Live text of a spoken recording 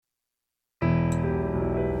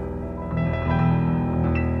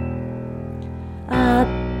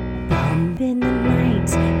in the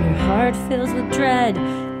night, your heart fills with dread.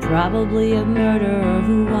 Probably a murderer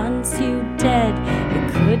who wants you dead.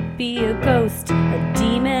 It could be a ghost, a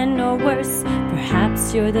demon, or worse.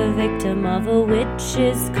 Perhaps you're the victim of a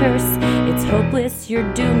witch's curse. It's hopeless,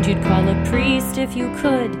 you're doomed. You'd call a priest if you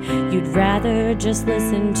could. You'd rather just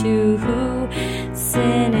listen to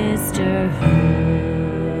Sinisterhood.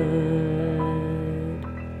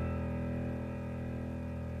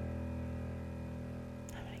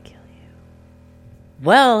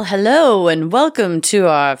 Well, hello and welcome to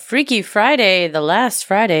our Freaky Friday, the last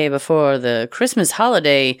Friday before the Christmas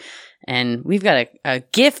holiday. And we've got a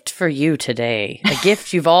gift for you today, a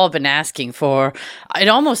gift you've all been asking for. It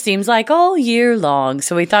almost seems like all year long.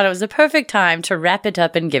 So we thought it was the perfect time to wrap it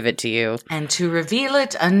up and give it to you. And to reveal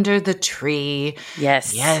it under the tree.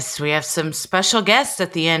 Yes. Yes, we have some special guests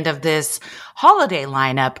at the end of this holiday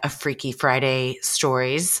lineup of Freaky Friday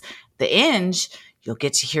stories. The end, you'll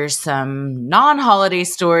get to hear some non-holiday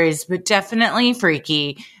stories, but definitely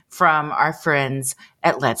freaky from our friends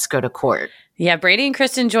at Let's Go to Court. Yeah, Brandi and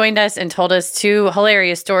Kristin joined us and told us two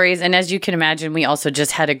hilarious stories. And as you can imagine, we also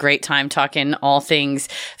just had a great time talking all things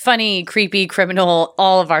funny, creepy, criminal,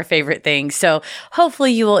 all of our favorite things. So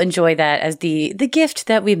hopefully you will enjoy that as the gift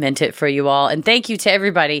that we meant it for you all. And thank you to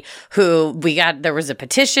everybody who there was a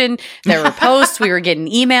petition, there were posts, we were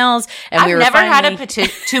getting emails. And I've never had a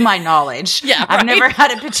petition, to my knowledge. Yeah, I've never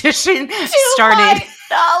had a petition started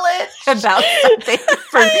about something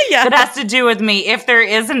that has to do with me. If there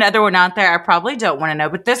is another one out there, I probably don't want to know.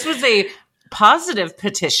 But this was a positive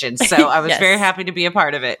petition, so I was very happy to be a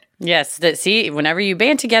part of it. Yes, see, whenever you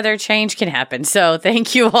band together, change can happen. So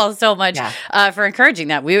thank you all so much for encouraging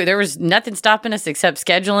that. There was nothing stopping us except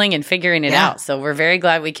scheduling and figuring it out. So we're very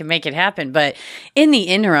glad we can make it happen. But in the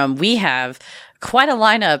interim, we have quite a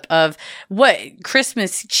lineup of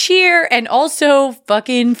Christmas cheer and also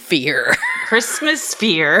fucking fear. Christmas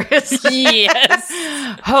fear. Yes.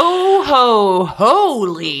 Ho, ho,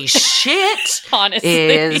 holy shit. Honestly.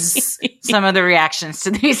 Is some of the reactions to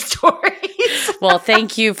these stories. Well,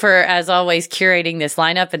 thank you for, as always, curating this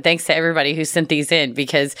lineup. And thanks to everybody who sent these in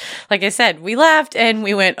because, like I said, we laughed and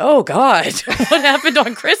we went, oh, God, what happened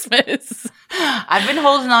on Christmas? I've been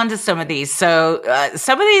holding on to some of these. So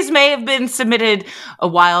some of these may have been submitted a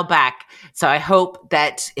while back. So I hope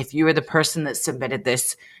that if you were the person that submitted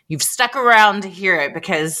this, you've stuck around to hear it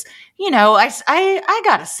because, I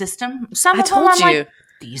got a system. Some of them I'm like,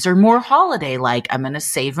 these are more holiday-like. I'm going to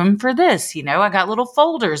save them for this. I got little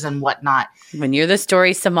folders and whatnot. When you're the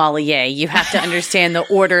story sommelier, you have to understand the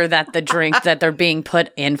order that the drinks that they're being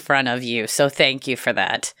put in front of you. So thank you for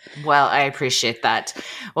that. Well, I appreciate that.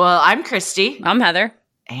 Well, I'm Christy. I'm Heather.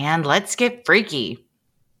 And let's get freaky.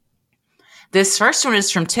 This first one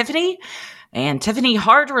is from Tiffany. And Tiffany,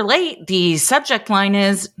 hard to relate. The subject line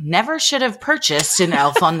is, never should have purchased an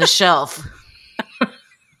Elf on the Shelf.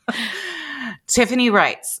 Tiffany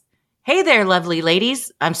writes, hey there, lovely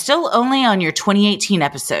ladies. I'm still only on your 2018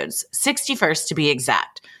 episodes, 61st to be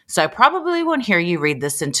exact. So I probably won't hear you read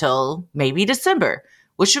this until maybe December,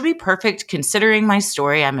 which would be perfect considering my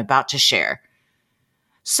story I'm about to share.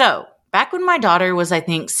 So, back when my daughter was, I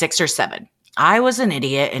think, 6 or 7, I was an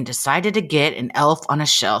idiot and decided to get an elf on a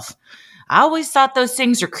shelf. I always thought those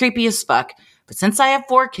things were creepy as fuck, but since I have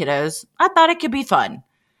 4 kiddos, I thought it could be fun.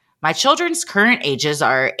 My children's current ages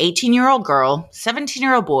are 18-year-old girl,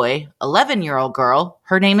 17-year-old boy, 11-year-old girl,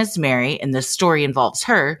 her name is Mary, and this story involves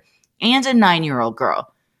her, and a 9-year-old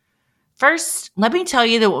girl. First, let me tell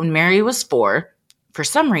you that when Mary was 4, for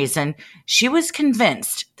some reason, she was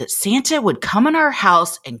convinced that Santa would come in our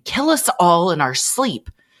house and kill us all in our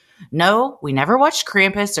sleep. No, we never watched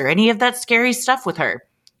Krampus or any of that scary stuff with her.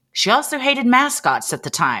 She also hated mascots at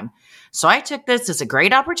the time, so I took this as a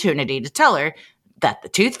great opportunity to tell her that the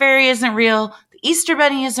Tooth Fairy isn't real, the Easter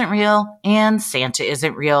Bunny isn't real, and Santa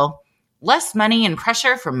isn't real. Less money and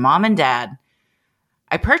pressure from Mom and Dad.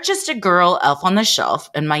 I purchased a girl elf on the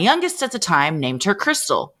shelf, and my youngest at the time named her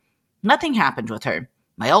Crystal. Nothing happened with her.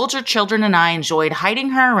 My older children and I enjoyed hiding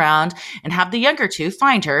her around and have the younger two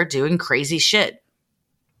find her doing crazy shit.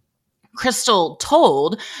 Crystal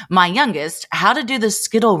told my youngest how to do the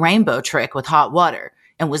Skittle rainbow trick with hot water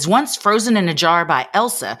and was once frozen in a jar by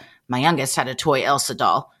Elsa. My youngest had a toy Elsa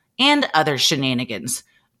doll and other shenanigans.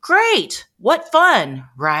 Great! What fun,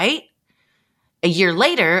 right? A year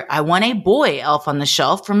later, I won a boy elf on the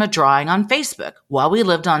shelf from a drawing on Facebook while we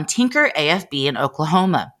lived on Tinker AFB in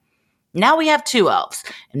Oklahoma. Now we have 2 elves,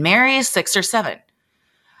 and Mary is 6 or 7.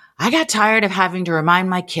 I got tired of having to remind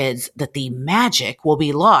my kids that the magic will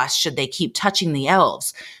be lost should they keep touching the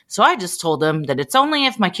elves, so I just told them that it's only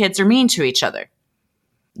if my kids are mean to each other.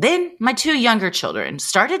 Then my 2 younger children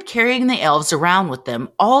started carrying the elves around with them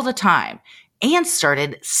all the time and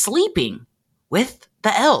started sleeping with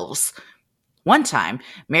the elves. One time,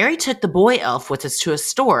 Mary took the boy elf with us to a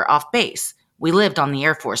store off base. We lived on the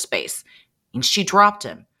Air Force Base, and she dropped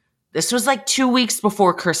him. This was like 2 weeks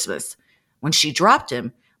before Christmas. When she dropped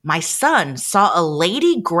him, my son saw a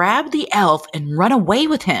lady grab the elf and run away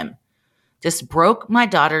with him. This broke my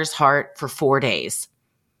daughter's heart for 4 days.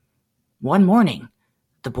 One morning,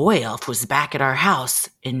 the boy elf was back at our house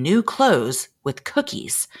in new clothes with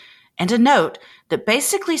cookies and a note that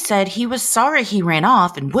basically said he was sorry he ran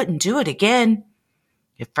off and wouldn't do it again.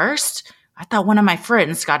 At first, I thought one of my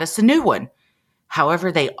friends got us a new one.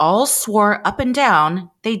 However, they all swore up and down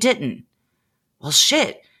they didn't. Well,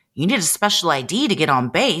 shit, you need a special ID to get on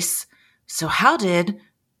base. So how did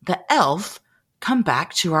the elf come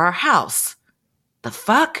back to our house? The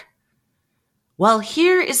fuck? Well,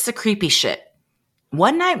 here is the creepy shit.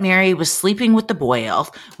 One night, Mary was sleeping with the boy elf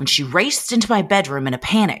when she raced into my bedroom in a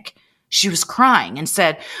panic. She was crying and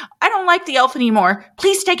said, "I don't like the elf anymore.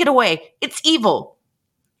 Please take it away. It's evil."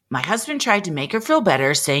 My husband tried to make her feel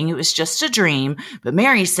better, saying it was just a dream, but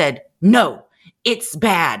Mary said, "No, it's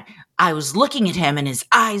bad. I was looking at him and his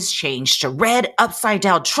eyes changed to red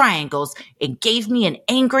upside-down triangles and gave me an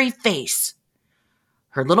angry face."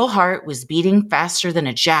 Her little heart was beating faster than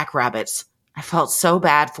a jackrabbit's. I felt so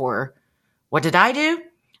bad for her. What did I do?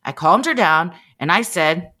 I calmed her down and I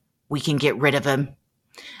said, "We can get rid of him."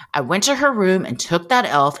 I went to her room and took that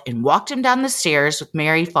elf and walked him down the stairs with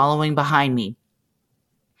Mary following behind me.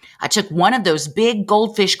 I took one of those big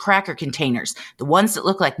goldfish cracker containers, the ones that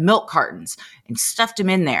look like milk cartons, and stuffed him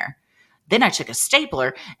in there. Then I took a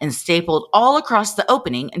stapler and stapled all across the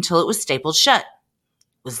opening until it was stapled shut.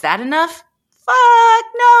 Was that enough? Fuck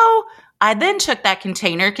no! I then took that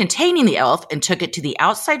container containing the elf and took it to the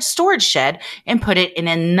outside storage shed and put it in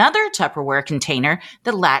another Tupperware container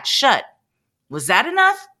that latched shut. Was that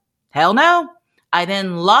enough? Hell no. I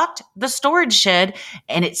then locked the storage shed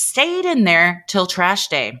and it stayed in there till trash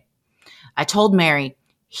day. I told Mary,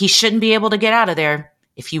 he shouldn't be able to get out of there.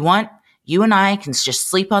 If you want, you and I can just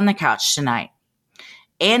sleep on the couch tonight.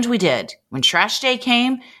 And we did. When trash day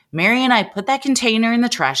came, Mary and I put that container in the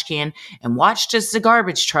trash can and watched as the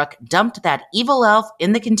garbage truck dumped that evil elf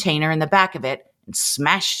in the container in the back of it and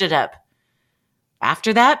smashed it up.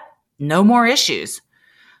 After that, no more issues.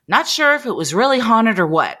 Not sure if it was really haunted or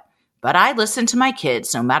what, but I listened to my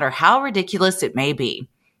kids no matter how ridiculous it may be.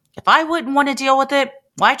 If I wouldn't want to deal with it,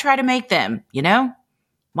 why try to make them, you know?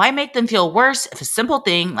 Why make them feel worse if a simple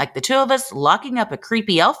thing like the 2 of us locking up a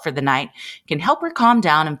creepy elf for the night can help her calm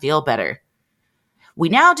down and feel better? We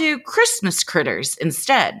now do Christmas critters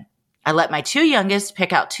instead. I let my 2 youngest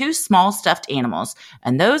pick out 2 small stuffed animals,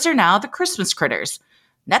 and those are now the Christmas critters.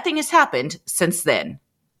 Nothing has happened since then.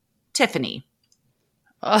 Tiffany.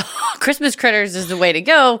 Oh, Christmas critters is the way to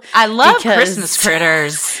go. I love Christmas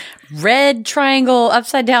critters. Red triangle,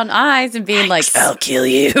 upside down eyes, and being like, "I'll kill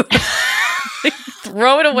you."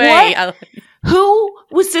 Throw it away. Who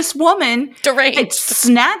was this woman Deranged. that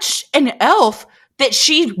snatched an elf that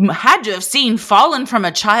she had to have seen fallen from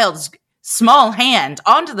a child's small hand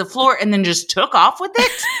onto the floor and then just took off with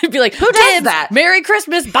it? Be like, "Who did that? Merry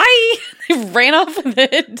Christmas. Bye." They ran off with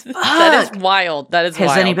it. That is wild. That is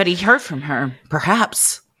wild. Has anybody heard from her?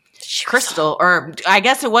 Perhaps. Crystal, or I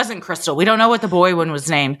guess it wasn't Crystal. We don't know what the boy one was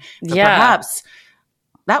named. But perhaps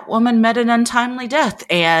that woman met an untimely death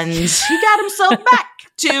and he got himself back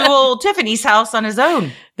to old Tiffany's house on his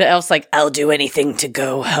own. The elf's like, "I'll do anything to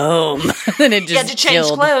go home." And it just he had to change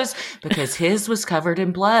clothes because his was covered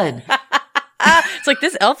in blood. It's like,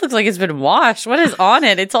 this elf looks like it's been washed. What is on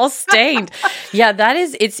it? It's all stained. Yeah,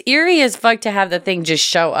 it's eerie as fuck to have the thing just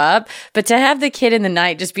show up, but to have the kid in the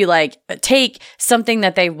night just be like, take something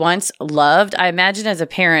that they once loved. I imagine as a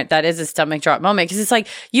parent, that is a stomach drop moment because it's like,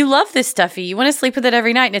 you love this stuffy. You want to sleep with it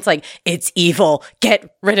every night. And it's like, it's evil.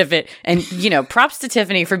 Get rid of it. And, props to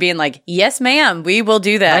Tiffany for being like, "Yes, ma'am, we will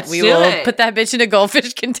do that. We will put that bitch in a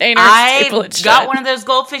goldfish container." I got one of those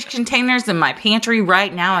goldfish containers in my pantry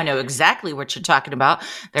right now. I know exactly what you're talking about.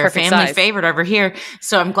 They're Perfect a family size. favorite over here.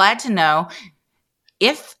 So I'm glad to know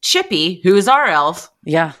if Chippy, who is our elf,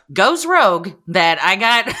 goes rogue, that I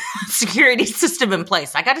got a security system in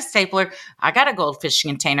place. I got a stapler. I got a goldfish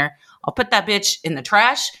container. I'll put that bitch in the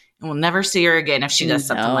trash and we'll never see her again if she does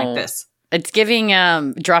something like this. It's giving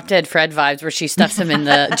Drop Dead Fred vibes where she stuffs him in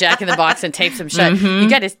the Jack in the Box and tapes him shut. You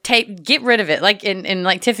got to get rid of it. Like and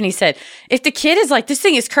like Tiffany said, if the kid is like, "This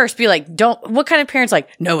thing is cursed," be like, what kind of parent's like,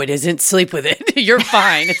 "No, it isn't. Sleep with it. You're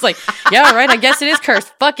fine." It's like, yeah, right. I guess it is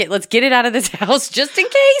cursed. Fuck it. Let's get it out of this house just in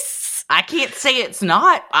case. I can't say it's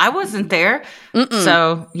not. I wasn't there.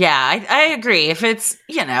 So yeah, I agree. If it's,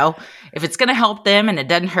 if it's going to help them and it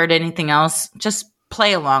doesn't hurt anything else, just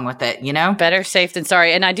play along with it, Better safe than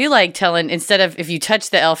sorry. And I do like telling, instead of if you touch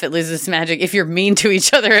the elf, it loses its magic. If you're mean to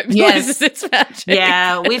each other, it loses its magic.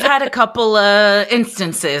 Yeah, we've had a couple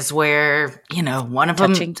instances where, one of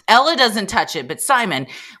them, Ella doesn't touch it, but Simon,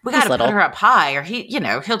 we got to put her up high or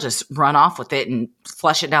he'll just run off with it and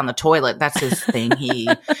flush it down the toilet. That's his thing. He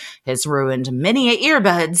has ruined many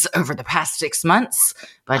earbuds over the past 6 months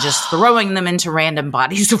by just throwing them into random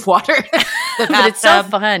bodies of water. But it's so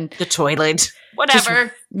fun. The toilet. Whatever.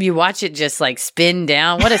 Just, you watch it just like spin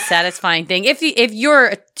down. What a satisfying thing. If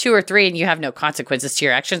you're 2 or 3 and you have no consequences to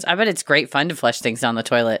your actions, I bet it's great fun to flush things down the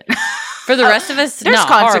toilet. For the rest of us, there's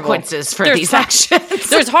consequences for these actions.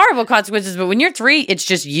 There's horrible consequences, but when you're 3, it's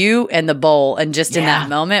just you and the bowl, and just in that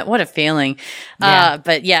moment, what a feeling.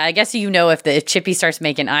 But yeah, I guess if Chippy starts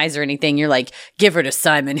making eyes or anything, you're like, give her to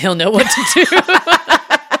Simon. He'll know what to do.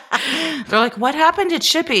 They're like, what happened to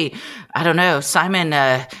Chippy? I don't know.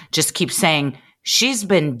 Simon just keeps saying, she's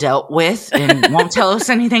been dealt with and won't tell us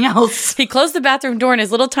anything else. He closed the bathroom door and his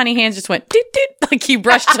little tiny hands just went doot doot, like he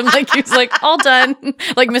brushed him, like he was like, all done.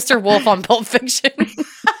 Like Mr. Wolf on Pulp Fiction.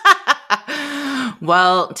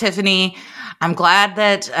 Well, Tiffany, I'm glad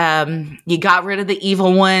that you got rid of the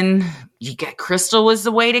evil one. Crystal was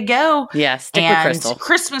the way to go. Yeah, stick with Crystal.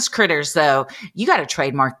 Christmas critters, though, you got to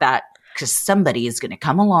trademark that because somebody is going to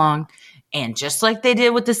come along. And just like they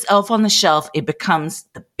did with this elf on the shelf, it becomes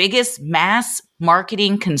the biggest mass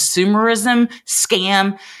marketing consumerism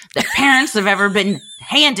scam that parents have ever been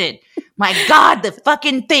handed. My God, the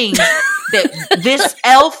fucking thing that this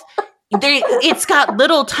elf, it's got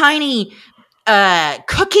little tiny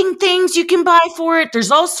cooking things you can buy for it.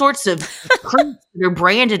 There's all sorts of that are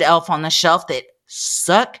branded elf on the shelf that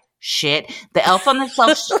suck shit. The elf on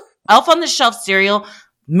the shelf cereal,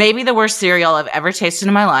 maybe the worst cereal I've ever tasted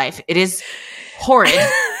in my life. It is horrid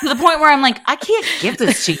to the point where I'm like, I can't give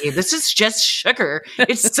this to you. This is just sugar.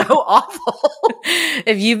 It's so awful.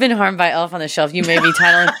 If you've been harmed by elf on the shelf, you may be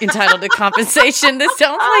entitled to compensation. This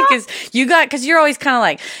sounds like because you're always kind of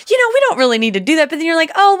like, we don't really need to do that. But then you're like,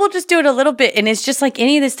 oh, we'll just do it a little bit. And it's just like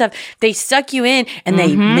any of this stuff. They suck you in and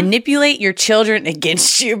they manipulate your children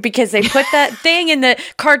against you because they put that thing in the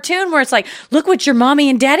cartoon where it's like, look what your mommy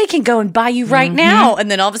and daddy can go and buy you right now. And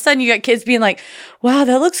then all of a sudden you got kids being like, wow,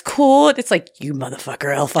 that looks cool. And it's like, you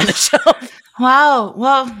motherfucker, elf on the shelf. Wow.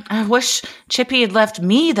 Well, I wish Chippy had left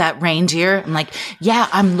me that reindeer. I'm like, yeah,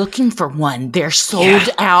 I'm looking for one. They're sold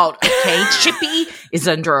out. Okay. Chippy is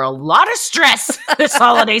under a lot of stress this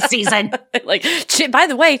holiday season. Like, by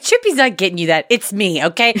the way, Chippy's not getting you that. It's me.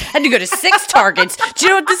 Okay. I had to go to 6 Targets. Do you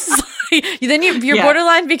know what this is like? Then you're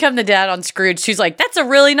borderline become the dad on Scrooge. She's like, that's a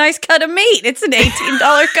really nice cut of meat. It's an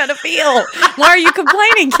 $18 cut of veal. Why are you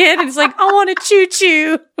complaining, kid? And it's like, I want to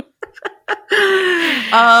choo-choo.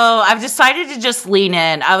 Oh, I've decided to just lean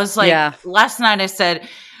in. I was like, last night I said,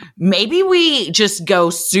 maybe we just go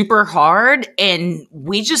super hard and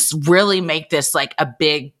we just really make this like a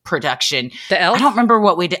big production. The elf? I don't remember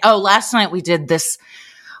what we did. Oh, last night we did this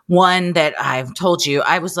one that I've told you.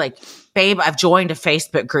 I was like, babe, I've joined a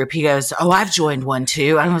Facebook group. He goes, oh, I've joined one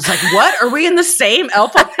too. I was like, what? Are we in the same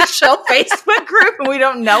Elf on the Shelf Facebook group and we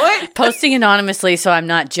don't know it? Posting anonymously so I'm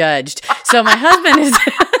not judged. So my husband is...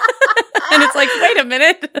 And it's like, wait a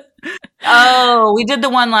minute. Oh, we did the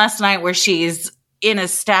one last night where she's in a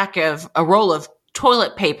roll of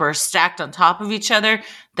toilet paper stacked on top of each other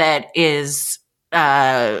that is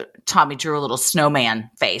Tommy drew a little snowman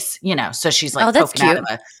face, so she's like poking out of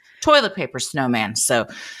a toilet paper snowman. So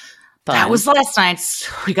that was last night's.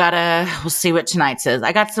 We'll see what tonight says.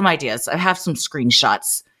 I got some ideas. I have some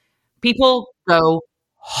screenshots. People go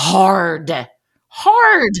hard.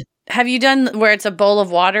 Have you done where it's a bowl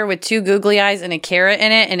of water with 2 googly eyes and a carrot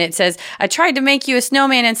in it? And it says, I tried to make you a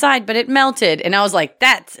snowman inside, but it melted. And I was like,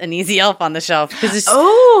 that's an easy elf on the shelf. Because it's a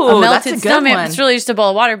melted that's a good snowman. One. It's really just a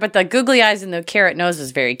bowl of water. But the googly eyes and the carrot nose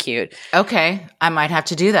is very cute. Okay. I might have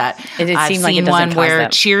to do that. I've seen one where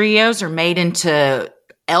Cheerios are made into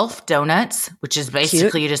elf donuts, which is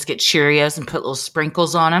basically you just get Cheerios and put little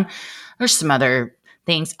sprinkles on them. There's some other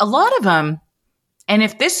things. A lot of them. And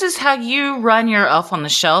if this is how you run your elf on the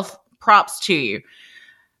shelf, props to you.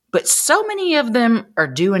 But so many of them are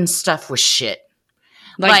doing stuff with shit.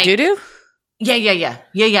 Like doo-doo?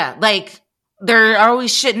 Yeah. Like they're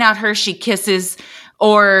always shitting out Hershey Kisses,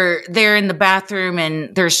 or they're in the bathroom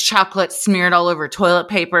and there's chocolate smeared all over toilet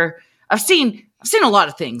paper. I've seen a lot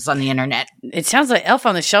of things on the internet. It sounds like Elf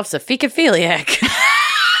on the Shelf's a fecophiliac.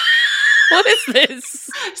 What is this?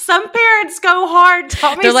 Some parents go hard.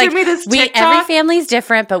 Tommy sent me this TikTok. Every family's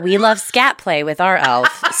different, but we love scat play with our elf.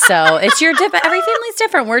 So it's every family's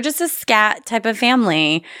different. We're just a scat type of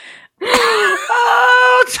family.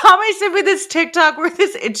 Oh, Tommy sent me this TikTok where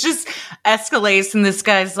it just escalates, and this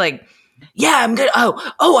guy's like, yeah, I'm gonna.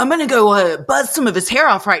 I'm gonna go buzz some of his hair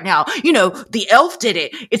off right now. You know, the elf did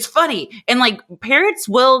it. It's funny, and like parents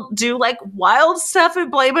will do like wild stuff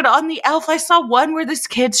and blame it on the elf. I saw one where this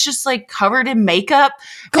kid's just like covered in makeup,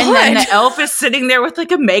 and then the elf is sitting there with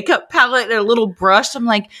like a makeup palette and a little brush. I'm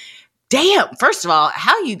like, damn. First of all,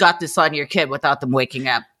 how you got this on your kid without them waking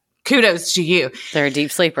up? Kudos to you. They're a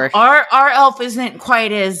deep sleeper. Our elf isn't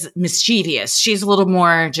quite as mischievous. She's a little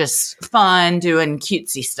more just fun, doing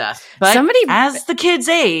cutesy stuff. But as the kids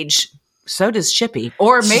age, so does Chippy.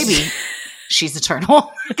 Or maybe she's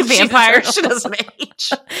eternal. Like a vampire. She doesn't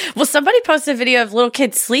age. Well, somebody posted a video of little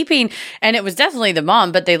kids sleeping, and it was definitely the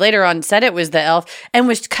mom, but they later on said it was the elf, and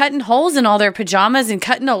was cutting holes in all their pajamas and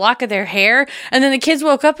cutting a lock of their hair. And then the kids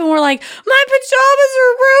woke up and were like, my pajamas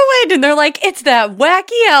are ruined. And they're like, it's that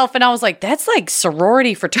wacky elf. And I was like, that's like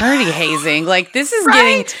sorority fraternity hazing. Like, this is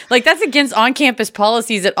getting, like, that's against on-campus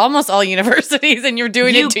policies at almost all universities, and you're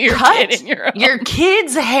doing it to your kid in your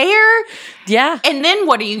kid's hair? Yeah. And then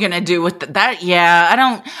what are you going to do with that?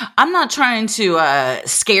 Yeah, I'm not trying to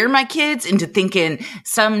scare my kids into thinking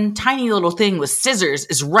some tiny little thing with scissors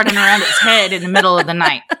is running around its head in the middle of the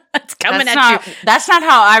night. It's coming at you. That's not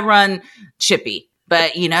how I run Chippy.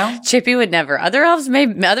 But, you know. Chippy would never. Other elves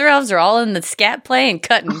are all in the scat play and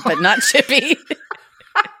cutting, but not Chippy.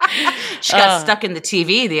 She got stuck in the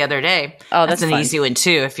TV the other day. Oh, that's an fun. easy one,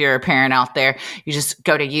 too. If you're a parent out there, you just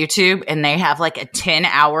go to YouTube and they have like a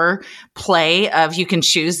 10-hour play of you can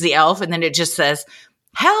choose the elf. And then it just says,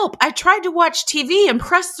 help, I tried to watch TV and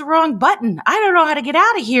pressed the wrong button. I don't know how to get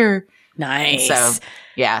out of here. Nice. So,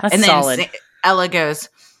 yeah. That's and then solid. Ella goes,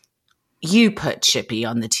 you put Chippy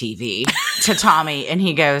on the TV to Tommy. And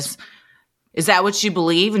he goes, is that what you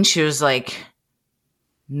believe? And she was like,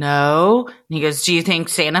 no. And he goes, do you think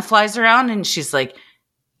Santa flies around? And she's like,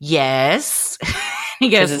 yes. He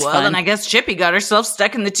goes, well, fun. then I guess Chippy got herself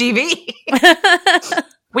stuck in the TV.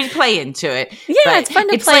 We play into it. Yeah, it's fun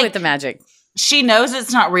to play with the magic. She knows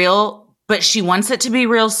it's not real, but she wants it to be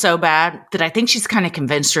real so bad that I think she's kind of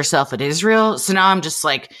convinced herself it is real. So now I'm just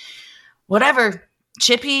like, whatever.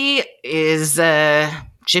 Chippy is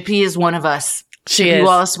one of us. She Chippy is.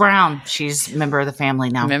 Wallace Brown. She's a member of the family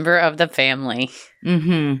now. Member of the family.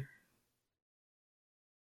 Mm-hmm.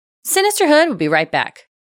 Sinisterhood will be right back.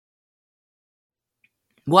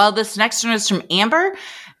 Well, this next one is from Amber,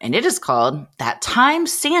 and it is called That Time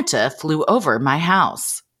Santa Flew Over My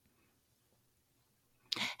House.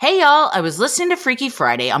 Hey, y'all. I was listening to Freaky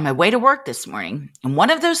Friday on my way to work this morning, and one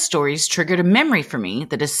of those stories triggered a memory for me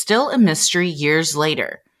that is still a mystery years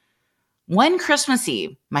later. One Christmas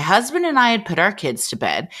Eve, my husband and I had put our kids to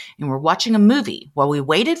bed and were watching a movie while we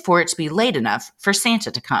waited for it to be late enough for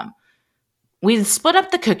Santa to come. We had split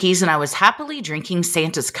up the cookies and I was happily drinking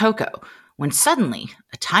Santa's cocoa when suddenly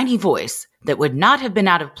a tiny voice that would not have been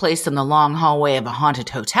out of place in the long hallway of a haunted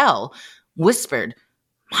hotel whispered,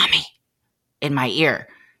 "Mommy," in my ear.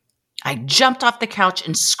 I jumped off the couch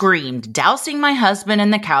and screamed, dousing my husband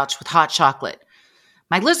and the couch with hot chocolate.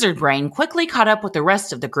 My lizard brain quickly caught up with the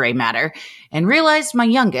rest of the gray matter and realized my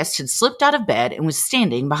youngest had slipped out of bed and was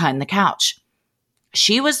standing behind the couch.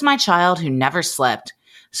 She was my child who never slept,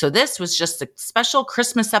 so this was just a special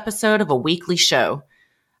Christmas episode of a weekly show.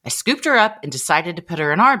 I scooped her up and decided to put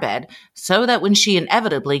her in our bed so that when she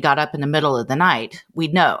inevitably got up in the middle of the night,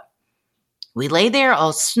 we'd know. We lay there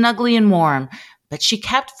all snugly and warm, but she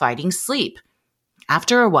kept fighting sleep.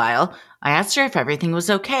 After a while, I asked her if everything was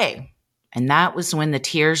okay. And that was when the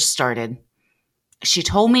tears started. She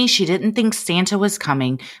told me she didn't think Santa was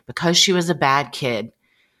coming because she was a bad kid.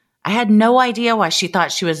 I had no idea why she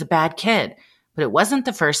thought she was a bad kid, but it wasn't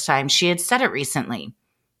the first time she had said it recently.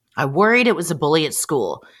 I worried it was a bully at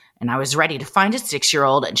school, and I was ready to find a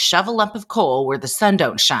 6-year-old and shove a lump of coal where the sun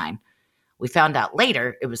don't shine. We found out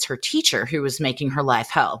later it was her teacher who was making her life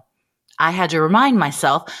hell. I had to remind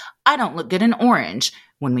myself I don't look good in orange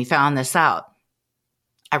when we found this out.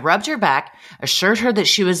 I rubbed her back, assured her that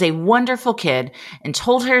she was a wonderful kid, and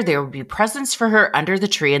told her there would be presents for her under the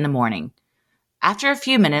tree in the morning. After a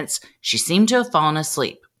few minutes, she seemed to have fallen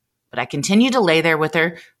asleep, but I continued to lay there with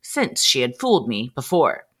her since she had fooled me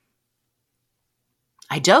before.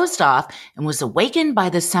 I dozed off and was awakened by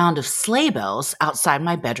the sound of sleigh bells outside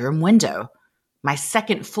my bedroom window, my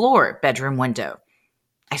second-floor bedroom window.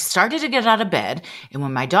 I started to get out of bed, and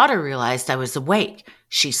when my daughter realized I was awake,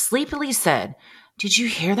 she sleepily said, "Did you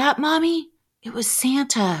hear that, Mommy? It was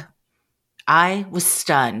Santa." I was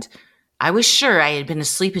stunned. I was sure I had been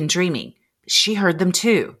asleep and dreaming, but she heard them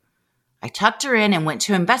too. I tucked her in and went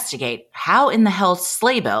to investigate how in the hell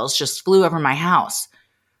sleigh bells just flew over my house.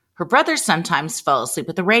 Her brother sometimes fell asleep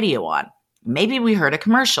with the radio on. Maybe we heard a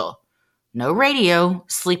commercial. No radio,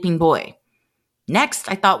 sleeping boy. Next,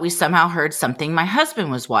 I thought we somehow heard something my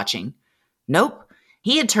husband was watching. Nope.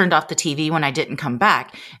 He had turned off the TV when I didn't come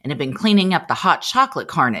back and had been cleaning up the hot chocolate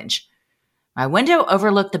carnage. My window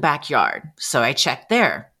overlooked the backyard, so I checked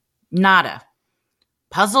there. Nada.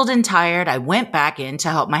 Puzzled and tired, I went back in to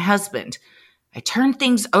help my husband. I turned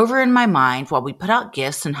things over in my mind while we put out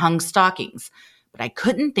gifts and hung stockings, but I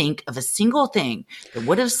couldn't think of a single thing that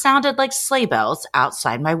would have sounded like sleigh bells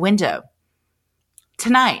outside my window.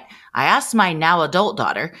 Tonight, I asked my now adult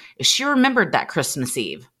daughter if she remembered that Christmas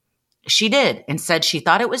Eve. She did and said she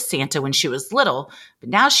thought it was Santa when she was little, but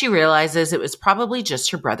now she realizes it was probably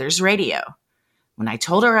just her brother's radio. When I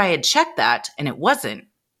told her I had checked that and it wasn't,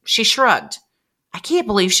 she shrugged. I can't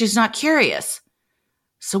believe she's not curious.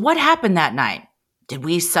 So what happened that night? Did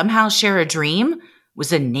we somehow share a dream?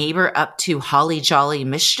 Was a neighbor up to holly jolly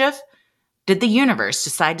mischief? Did the universe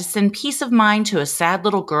decide to send peace of mind to a sad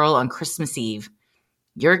little girl on Christmas Eve?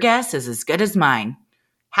 Your guess is as good as mine.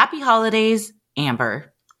 Happy holidays,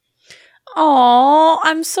 Amber. Oh,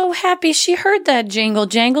 I'm so happy she heard that jingle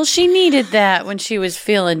jangle. She needed that when she was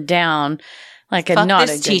feeling down. Like a Fuck not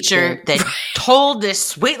this a good teacher kid. that told this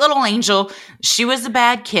sweet little angel she was a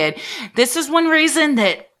bad kid. This is one reason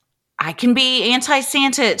that I can be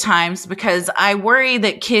anti-Santa at times, because I worry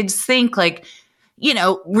that kids think like,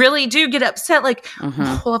 really do get upset. Like,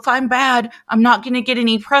 well, if I'm bad, I'm not going to get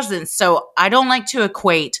any presents. So I don't like to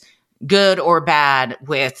equate good or bad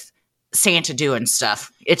with Santa doing stuff.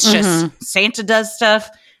 It's just Santa does stuff.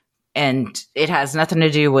 And it has nothing to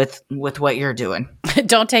do with what you're doing.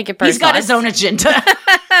 Don't take it personally. He's got his own agenda.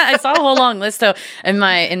 I saw a whole long list though in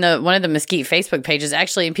one of the Mesquite Facebook pages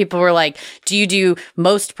actually, and people were like, "Do you do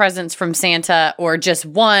most presents from Santa or just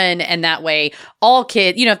one?" And that way, all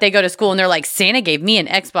kids, if they go to school and they're like, "Santa gave me an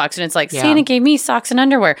Xbox," and it's like, "Santa gave me socks and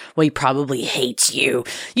underwear." Well, he probably hates you.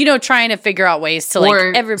 Trying to figure out ways to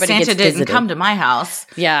or everybody. Santa gets didn't visited. come to my house.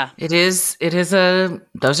 Yeah, it is.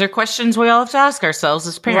 Those are questions we all have to ask ourselves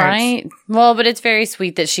as parents, right? Well, but it's very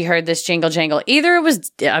sweet that she heard this jingle jangle. Either it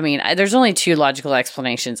was, there's only two logical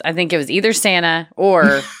explanations. I think it was either Santa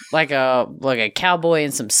or like a cowboy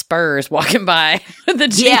in some spurs walking by with the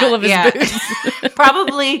jingle of his boots.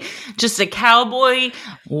 Probably just a cowboy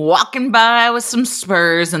walking by with some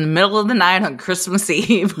spurs in the middle of the night on Christmas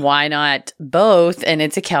Eve. Why not both? And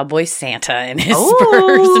it's a cowboy Santa in his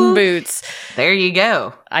spurs and boots. There you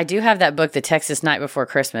go. I do have that book, The Texas Night Before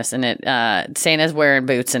Christmas, and Santa's wearing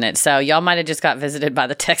boots in it. So y'all might have just got visited by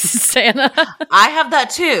the Texas Santa. I have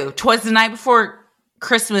that too. 'Twas the Night Before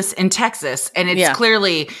Christmas in Texas, and it's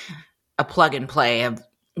clearly a plug and play of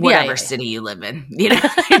whatever city you live in. But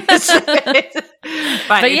it's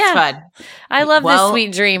fun. I love this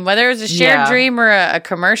sweet dream, whether it was a shared dream or a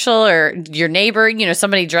commercial or your neighbor,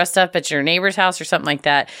 somebody dressed up at your neighbor's house or something like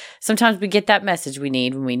that. Sometimes we get that message we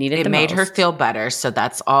need when we need it the most. It made her feel better, so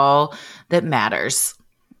that's all that matters.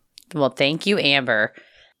 Well, thank you, Amber.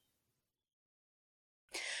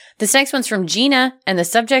 This next one's from Gina, and the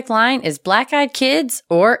subject line is Black-Eyed Kids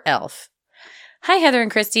or Elf. Hi, Heather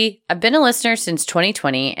and Christy. I've been a listener since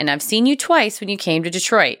 2020, and I've seen you twice when you came to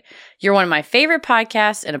Detroit. You're one of my favorite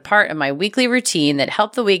podcasts and a part of my weekly routine that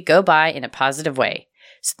helped the week go by in a positive way.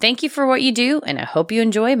 So thank you for what you do, and I hope you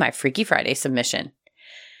enjoy my Freaky Friday submission.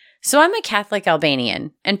 So I'm a Catholic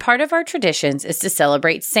Albanian, and part of our traditions is to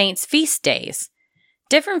celebrate saints' feast days.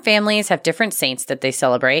 Different families have different saints that they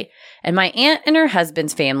celebrate, and my aunt and her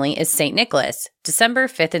husband's family is St. Nicholas, December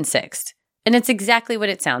 5th and 6th. And it's exactly what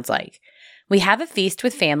it sounds like. We have a feast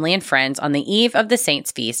with family and friends on the eve of the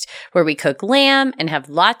saints' feast where we cook lamb and have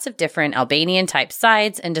lots of different Albanian-type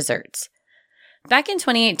sides and desserts. Back in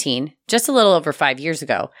 2018, just a little over 5 years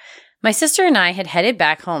ago, my sister and I had headed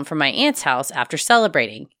back home from my aunt's house after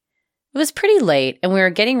celebrating. It was pretty late, and we were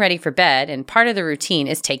getting ready for bed, and part of the routine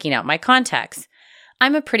is taking out my contacts.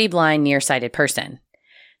 I'm a pretty blind, nearsighted person.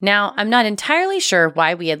 Now, I'm not entirely sure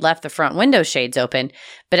why we had left the front window shades open,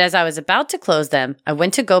 but as I was about to close them, I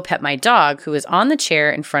went to go pet my dog who was on the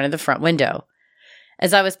chair in front of the front window.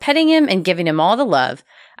 As I was petting him and giving him all the love,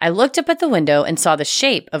 I looked up at the window and saw the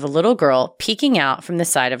shape of a little girl peeking out from the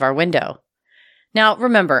side of our window. Now,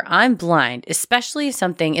 remember, I'm blind, especially if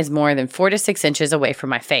something is more than 4 to 6 inches away from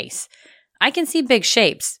my face. I can see big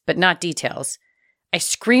shapes, but not details. I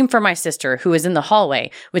screamed for my sister, who was in the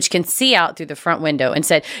hallway, which can see out through the front window, and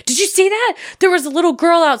said, "Did you see that? There was a little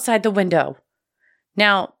girl outside the window."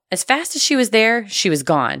 Now, as fast as she was there, she was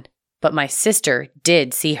gone. but my sister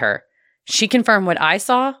did see her. She confirmed what I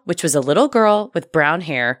saw, which was a little girl with brown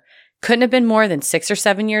hair. Couldn't have been more than 6 or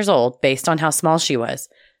 7 years old based on how small she was.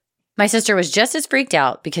 My sister was just as freaked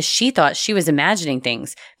out because she thought she was imagining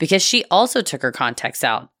things because she also took her contacts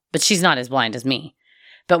out, but she's not as blind as me.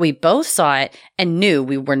 But we both saw it and knew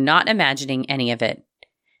we were not imagining any of it.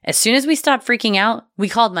 As soon as we stopped freaking out, we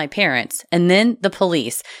called my parents and then the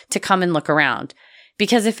police to come and look around.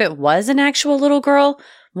 Because if it was an actual little girl,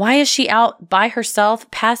 why is she out by herself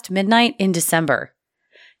past midnight in December?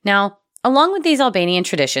 Now, along with these Albanian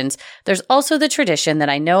traditions, there's also the tradition that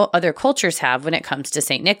I know other cultures have when it comes to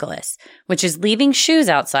St. Nicholas, which is leaving shoes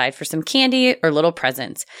outside for some candy or little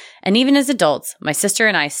presents. And even as adults, my sister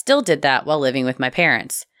and I still did that while living with my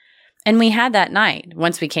parents. And we had that night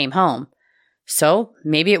once we came home. So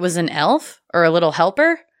maybe it was an elf or a little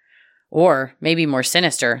helper? Or maybe more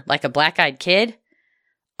sinister, like a black-eyed kid?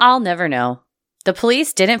 I'll never know. The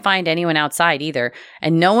police didn't find anyone outside either,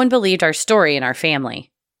 and no one believed our story in our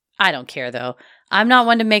family. I don't care, though. I'm not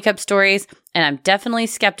one to make up stories, and I'm definitely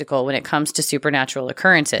skeptical when it comes to supernatural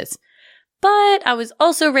occurrences. But I was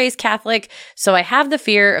also raised Catholic, so I have the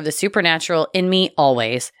fear of the supernatural in me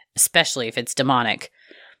always, especially if it's demonic.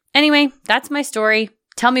 Anyway, that's my story.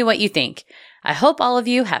 Tell me what you think. I hope all of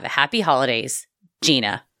you have a happy holidays.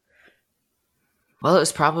 Gina. Well, it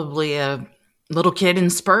was probably a little kid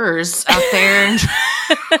in Spurs out there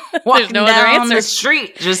walking no down the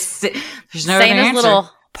street. Just there's no Santa's other answer. little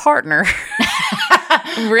partner.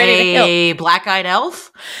 A black-eyed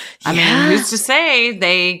elf? I mean, who's to say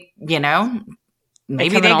they,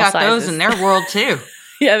 maybe they got those in their world too.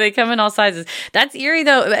 Yeah, they come in all sizes. That's eerie,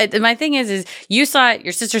 though. My thing is you saw it,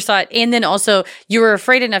 your sister saw it, and then also you were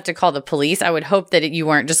afraid enough to call the police. I would hope that you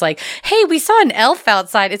weren't just like, hey, we saw an elf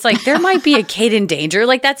outside. It's like, there might be a kid in danger.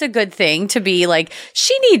 Like, that's a good thing to be like,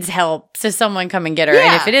 she needs help, so someone come and get her.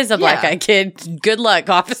 Yeah, and if it is a black-eyed kid, good luck,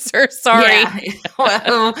 officer. Sorry. Yeah.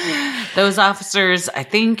 Well, those officers, I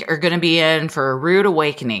think, are going to be in for a rude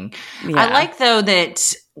awakening. Yeah. I like, though,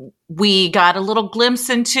 that we got a little glimpse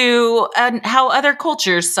into how other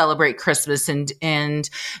cultures celebrate Christmas and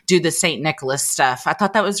do the St. Nicholas stuff. I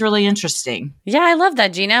thought that was really interesting. Yeah, I love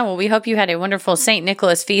that, Gina. Well, we hope you had a wonderful St.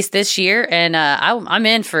 Nicholas feast this year. And I'm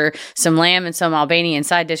in for some lamb and some Albanian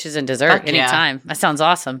side dishes and dessert anytime. That sounds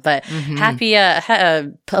awesome. But happy,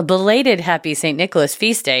 a belated happy St. Nicholas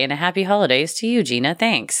feast day and a happy holidays to you, Gina.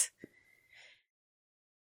 Thanks.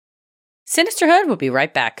 Sinisterhood will be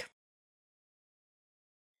right back.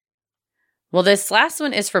 Well, this last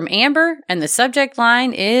one is from Amber, and the subject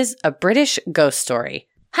line is a British ghost story.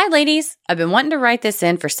 Hi, ladies. I've been wanting to write this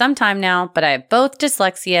in for some time now, but I have both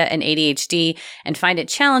dyslexia and ADHD and find it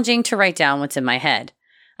challenging to write down what's in my head.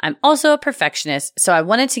 I'm also a perfectionist, so I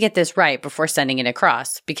wanted to get this right before sending it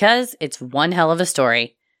across because it's one hell of a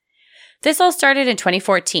story. This all started in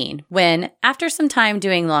 2014 when, after some time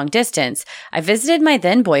doing long distance, I visited my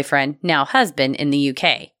then boyfriend, now husband, in the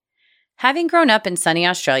UK. Having grown up in sunny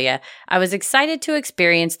Australia, I was excited to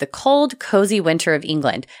experience the cold, cozy winter of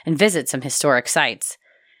England and visit some historic sites.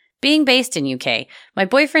 Being based in UK, my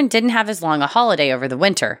boyfriend didn't have as long a holiday over the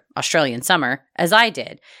winter, Australian summer, as I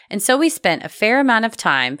did, and so we spent a fair amount of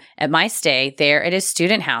time at my stay there at his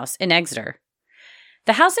student house in Exeter.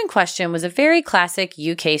 The house in question was a very classic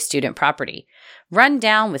UK student property, run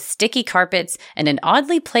down with sticky carpets and an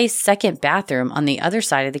oddly placed second bathroom on the other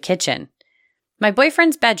side of the kitchen. My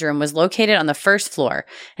boyfriend's bedroom was located on the first floor,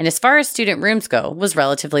 and as far as student rooms go, was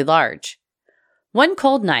relatively large. One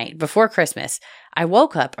cold night before Christmas, I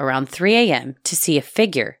woke up around 3 a.m. to see a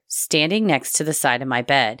figure standing next to the side of my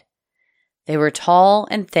bed. They were tall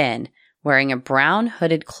and thin, wearing a brown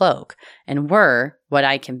hooded cloak, and were what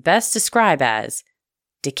I can best describe as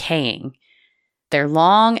decaying. Their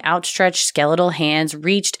long, outstretched skeletal hands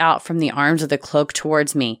reached out from the arms of the cloak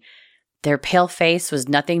towards me. Their pale face was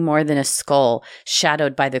nothing more than a skull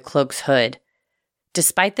shadowed by the cloak's hood.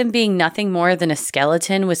 Despite them being nothing more than a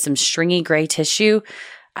skeleton with some stringy gray tissue,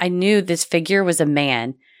 I knew this figure was a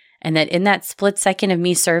man, and that in that split second of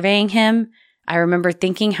me surveying him, I remember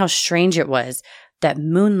thinking how strange it was that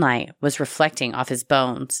moonlight was reflecting off his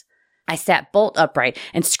bones. I sat bolt upright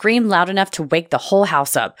and screamed loud enough to wake the whole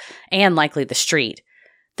house up, and likely the street.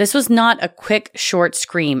 This was not a quick, short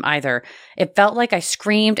scream either. It felt like I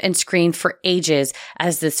screamed and screamed for ages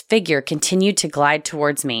as this figure continued to glide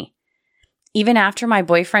towards me. Even after my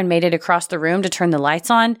boyfriend made it across the room to turn the lights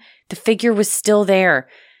on, the figure was still there,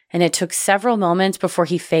 and it took several moments before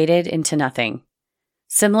he faded into nothing.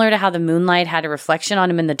 Similar to how the moonlight had a reflection on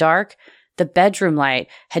him in the dark, the bedroom light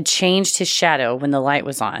had changed his shadow when the light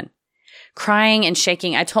was on. Crying and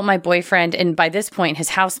shaking, I told my boyfriend, and by this point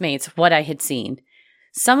his housemates, what I had seen.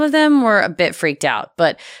 Some of them were a bit freaked out,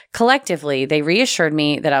 but collectively, they reassured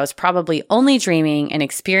me that I was probably only dreaming and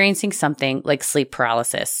experiencing something like sleep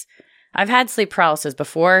paralysis. I've had sleep paralysis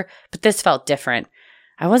before, but this felt different.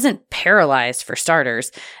 I wasn't paralyzed for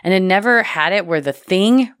starters, and had never had it where the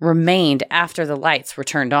thing remained after the lights were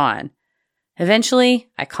turned on.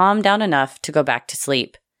 Eventually, I calmed down enough to go back to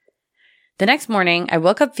sleep. The next morning, I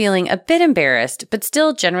woke up feeling a bit embarrassed, but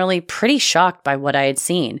still generally pretty shocked by what I had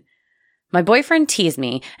seen. My boyfriend teased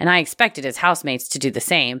me, and I expected his housemates to do the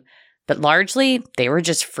same, but largely, they were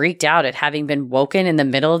just freaked out at having been woken in the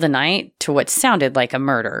middle of the night to what sounded like a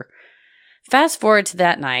murder. Fast forward to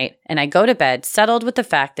that night, and I go to bed settled with the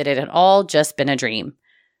fact that it had all just been a dream.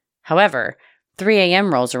 However, 3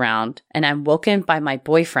 a.m. rolls around, and I'm woken by my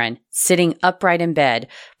boyfriend sitting upright in bed,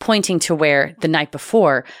 pointing to where, the night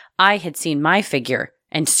before, I had seen my figure,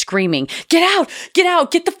 and screaming, "Get out! Get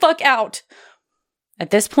out! Get the fuck out!" At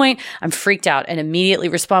this point, I'm freaked out and immediately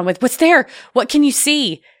respond with, "What's there? What can you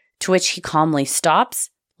see?" To which he calmly stops,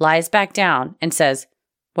 lies back down, and says,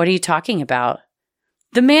 "What are you talking about?"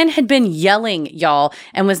 The man had been yelling, y'all,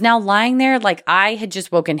 and was now lying there like I had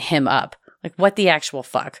just woken him up. Like, what the actual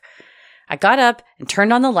fuck? I got up and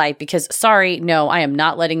turned on the light because, sorry, no, I am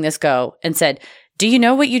not letting this go, and said, "Do you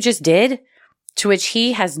know what you just did?" To which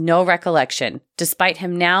he has no recollection, despite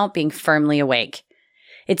him now being firmly awake.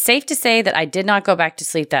 It's safe to say that I did not go back to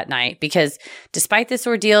sleep that night because despite this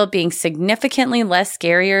ordeal being significantly less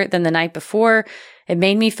scarier than the night before, it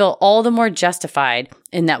made me feel all the more justified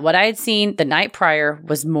in that what I had seen the night prior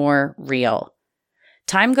was more real.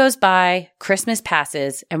 Time goes by, Christmas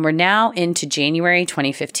passes, and we're now into January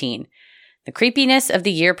 2015. The creepiness of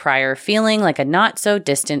the year prior feeling like a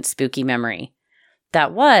not-so-distant spooky memory.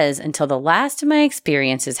 That was until the last of my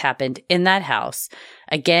experiences happened in that house,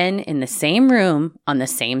 again in the same room on the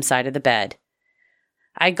same side of the bed.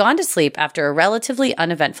 I had gone to sleep after a relatively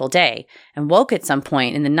uneventful day and woke at some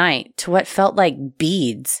point in the night to what felt like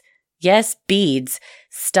beads. Yes, beads,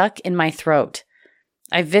 stuck in my throat.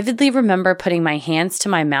 I vividly remember putting my hands to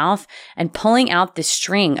my mouth and pulling out this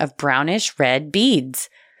string of brownish red beads.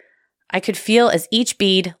 I could feel as each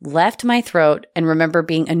bead left my throat and remember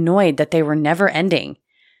being annoyed that they were never ending.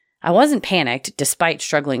 I wasn't panicked, despite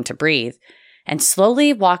struggling to breathe, and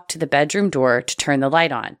slowly walked to the bedroom door to turn the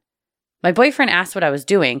light on. My boyfriend asked what I was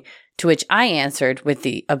doing, to which I answered with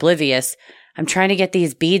the oblivious, "I'm trying to get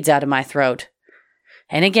these beads out of my throat."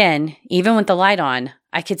 And again, even with the light on,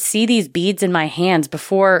 I could see these beads in my hands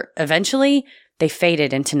before, eventually, they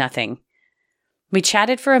faded into nothing. We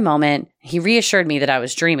chatted for a moment, he reassured me that I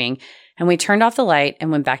was dreaming, and we turned off the light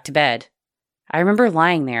and went back to bed. I remember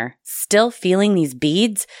lying there, still feeling these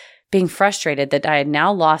beads, being frustrated that I had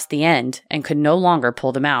now lost the end and could no longer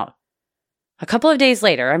pull them out. A couple of days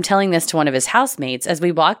later, I'm telling this to one of his housemates as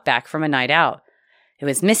we walked back from a night out. It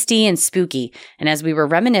was misty and spooky, and as we were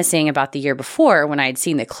reminiscing about the year before when I had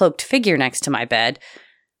seen the cloaked figure next to my bed,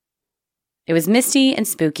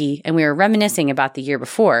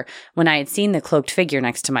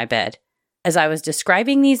 As I was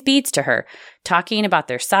describing these beads to her, talking about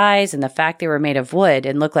their size and the fact they were made of wood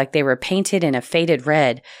and looked like they were painted in a faded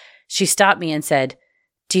red, she stopped me and said,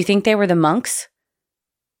 "Do you think they were the monks?"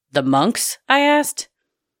 "The monks?" I asked.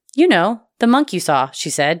 "You know, the monk you saw," she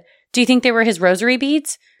said. "Do you think they were his rosary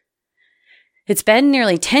beads?" It's been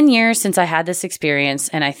nearly 10 years since I had this experience,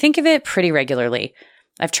 and I think of it pretty regularly.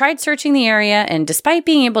 I've tried searching the area, and despite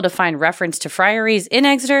being able to find reference to friaries in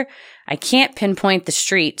Exeter, I can't pinpoint the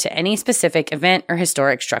street to any specific event or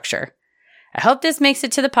historic structure. I hope this makes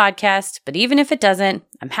it to the podcast, but even if it doesn't,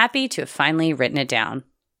 I'm happy to have finally written it down.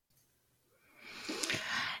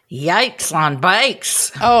 Yikes on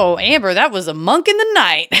bikes. Oh, Amber, that was a monk in the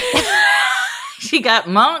night. She got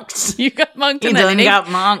monked. You got monked in the night. He got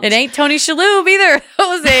monked. It ain't Tony Shalhoub either. It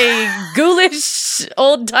was a ghoulish,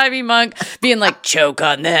 old-timey monk being like, "Choke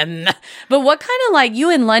on them." But what kind of like you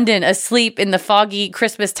in London asleep in the foggy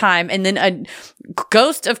Christmas time and then a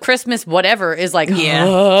ghost of Christmas whatever is like,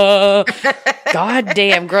 yeah. God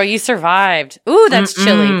damn, girl, you survived. Ooh, that's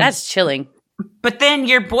chilling. That's chilling. But then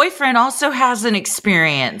your boyfriend also has an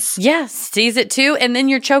experience. Yes, sees it too, and then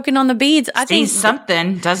you're choking on the beads. I think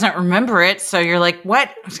something, doesn't remember it, so you're like, what?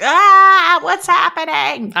 What's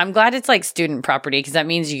happening? I'm glad it's like student property because that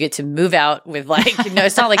means you get to move out with like,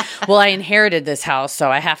 it's not like, well, I inherited this house,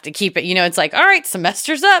 so I have to keep it. It's like, all right,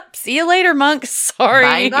 semester's up. See you later, monk.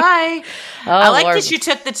 Sorry. Bye-bye. Oh, I like Lord. that you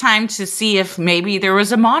took the time to see if maybe there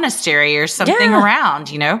was a monastery or something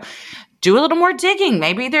around, Do a little more digging.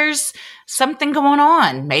 Maybe there's something going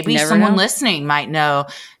on. Maybe someone listening might know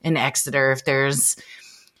in Exeter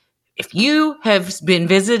if if you have been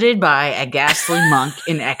visited by a ghastly monk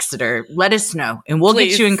in Exeter, let us know and we'll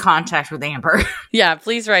get you in contact with Amber. Yeah,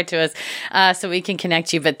 please write to us so we can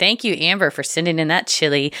connect you. But thank you, Amber, for sending in that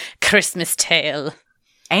chilly Christmas tale.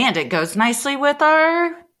 And it goes nicely with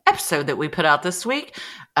our episode that we put out this week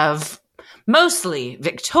of mostly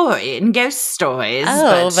Victorian ghost stories,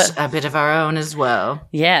 but a bit of our own as well.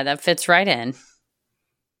 Yeah, that fits right in.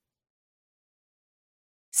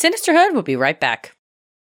 Sinisterhood will be right back.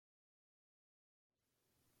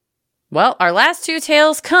 Well, our last two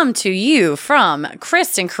tales come to you from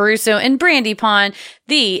Kristin Caruso and Brandi Pond,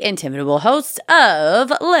 the intimidable hosts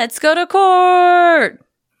of Let's Go to Court.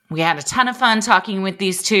 We had a ton of fun talking with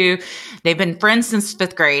these two. They've been friends since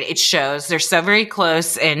 5th grade. It shows. They're so very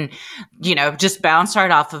close and, just bounce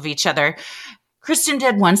right off of each other. Kristin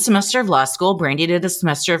did 1 semester of law school. Brandi did a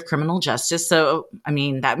semester of criminal justice. So,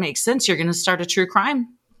 that makes sense. You're going to start a true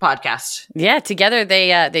crime podcast. Yeah, together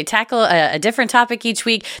they tackle a different topic each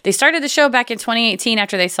week. They started the show back in 2018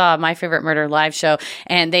 after they saw My Favorite Murder live show,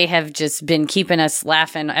 and they have just been keeping us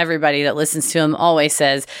laughing. Everybody that listens to them always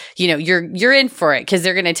says, you're in for it because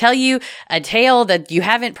they're going to tell you a tale that you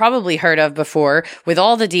haven't probably heard of before with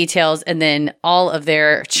all the details, and then all of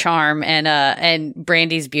their charm and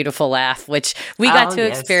Brandi's beautiful laugh, which we got to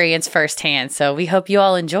experience firsthand. So we hope you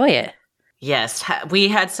all enjoy it. Yes, we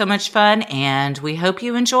had so much fun, and we hope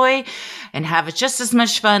you enjoy and have just as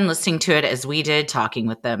much fun listening to it as we did talking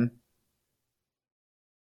with them.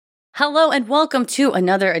 Hello, and welcome to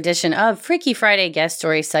another edition of Freaky Friday Guest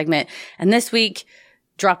Story segment. And this week,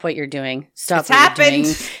 drop what you're doing. Stop what you're doing.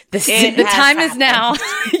 The time is now.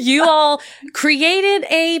 You all created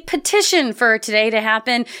a petition for today to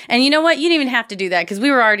happen. And you know what? You didn't even have to do that because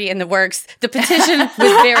we were already in the works. The petition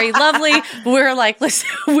was very lovely. We were like, listen,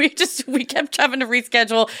 we kept having to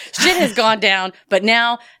reschedule. Shit has gone down. But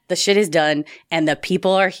now the shit is done and the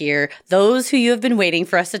people are here. Those who you have been waiting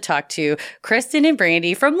for us to talk to, Kristin and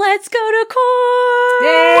Brandi from Let's Go to Court.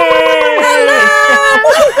 Yay!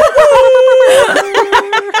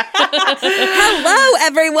 Hello,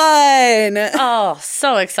 everyone. Oh,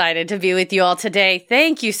 so excited to be with you all today.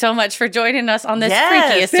 Thank you so much for joining us on this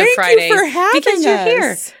freakiest of Fridays. Thank you for having because you're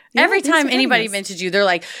here. Yeah, every time anybody mentions you, they're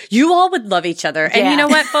like, you all would love each other. And you know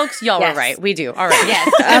what, folks? Y'all were right. We do. All right.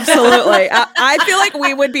 Yes. Absolutely. I feel like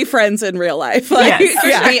we would be friends in real life. Like,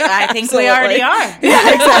 yes. I think we already are.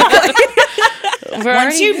 Yeah, exactly.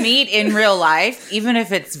 Once you meet in real life, even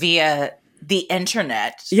if it's via the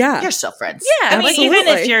internet, you're still friends. Yeah. Even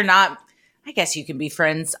if you're not, I guess you can be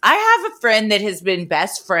friends. I have a friend that has been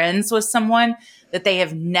best friends with someone that they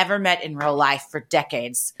have never met in real life for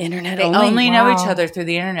decades. Internet they only know each other through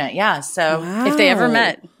the internet. Yeah. So if they ever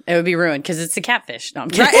met, it would be ruined because it's a catfish. No, I'm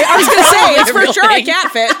kidding. Right? I was going to say, it's for sure a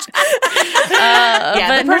catfish.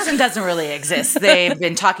 But the person doesn't really exist. They've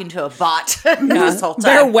been talking to a bot this whole time.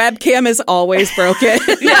 Their webcam is always broken.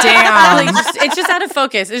 Damn. It's just out of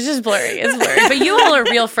focus. It's just blurry. It's blurry. But you all are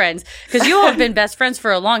real friends because you all have been best friends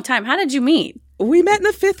for a long time. How did you meet? We met in the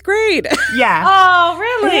 5th grade. Yeah. Oh,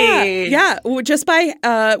 really? Yeah. Just by,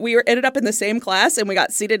 ended up in the same class and we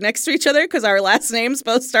got seated next to each other because our last names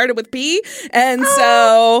both started with P. And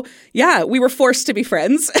so, we were forced to be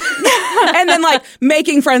friends. And then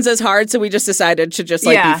making friends is hard. So we just decided to just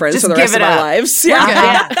be friends for the rest of our lives.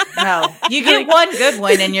 Yeah. No. You get one good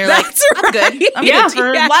one and you're like, I'm good. I'm good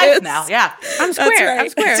for life now. Yeah. I'm square. I'm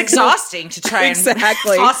square. It's exhausting to try and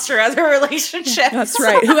foster other relationships. That's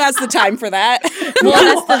right. Who has the time for that?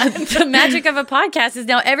 Well, that's the magic of a podcast is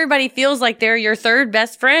now everybody feels like they're your third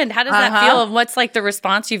best friend. How does that feel? And what's the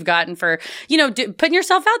response you've gotten for, putting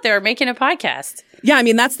yourself out there, making a podcast? Yeah,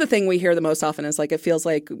 that's the thing we hear the most often is it feels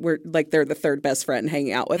like we're they're the third best friend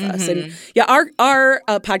hanging out with us. And our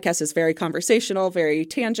podcast is very conversational, very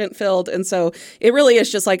tangent filled. And so it really is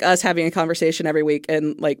just us having a conversation every week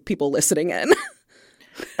and people listening in.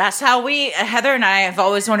 That's how Heather and I have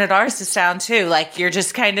always wanted ours to sound too. You're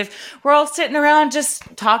just we're all sitting around just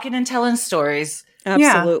talking and telling stories.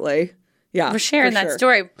 Absolutely. Yeah. We're sharing that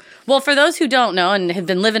story. Well, for those who don't know and have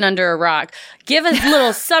been living under a rock, give us a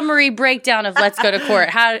little summary breakdown of Let's Go to Court.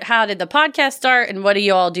 How did the podcast start and what do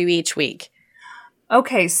you all do each week?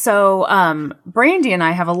 Okay, so Brandi and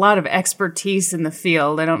I have a lot of expertise in the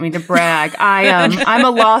field. I don't mean to brag. I'm a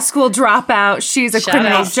law school dropout. She's a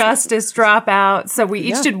criminal justice dropout. So we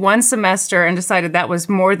each did 1 semester and decided that was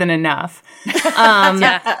more than enough.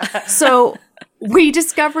 So we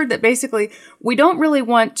discovered that basically we don't really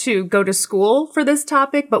want to go to school for this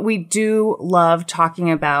topic, but we do love talking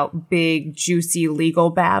about big, juicy legal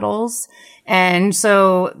battles. And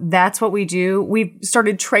so that's what we do. We've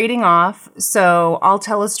started trading off. So I'll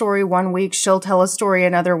tell a story one week. She'll tell a story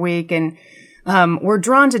another week. And we're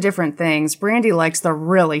drawn to different things. Brandi likes the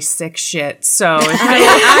really sick shit, so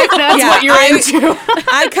that's what you're into.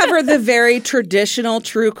 I cover the very traditional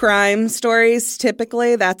true crime stories.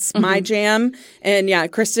 Typically, that's my jam. And yeah,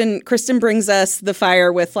 Kristin brings us the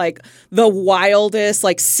fire with like the wildest,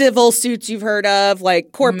 like civil suits you've heard of,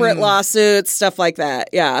 like corporate lawsuits, stuff like that.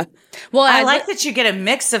 Yeah. Well, I like that you get a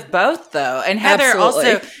mix of both, though. And Heather,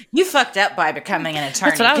 also, you fucked up by becoming an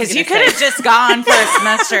attorney because you could have just gone for a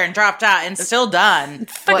semester and dropped out and still done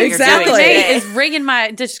what you're doing today. Is ringing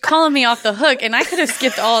just calling me off the hook, and I could have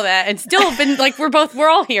skipped all of that and still been like, we're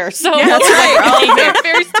all here. So that's right. We're all here.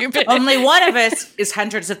 Very stupid. Only one of us is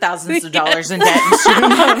hundreds of thousands of dollars in debt and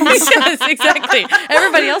student loans. Yes, exactly.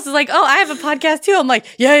 Everybody else is like, oh, I have a podcast too. I'm like,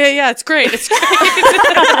 yeah, it's great. It's great.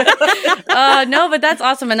 No, but that's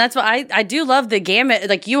awesome, and that's what I do love the gamut.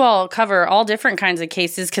 Like you all cover all different kinds of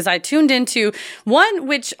cases because I tuned into one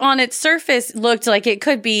which on its surface looked like it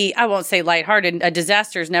could be, I won't say lighthearted, a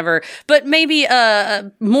disaster's never, but maybe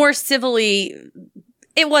more civilly.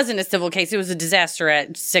 It wasn't a civil case. It was a disaster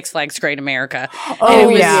at Six Flags Great America. Oh,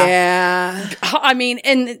 yeah. I mean,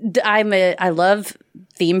 and I love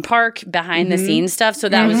theme park behind the scenes stuff. So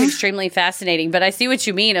that was extremely fascinating. But I see what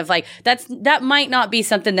you mean of like, that might not be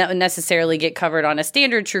something that would necessarily get covered on a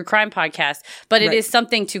standard true crime podcast, but it is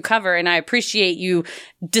something to cover. And I appreciate you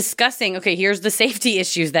discussing, okay, here's the safety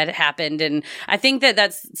issues that happened. And I think that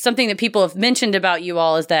that's something that people have mentioned about you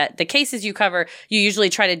all is that the cases you cover, you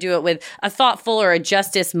usually try to do it with a thoughtful or a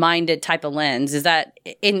justice minded type of lens. Is that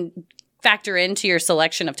factor into your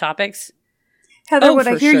selection of topics? Heather, what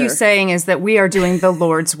I hear you saying is that we are doing the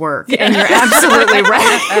Lord's work, and you're absolutely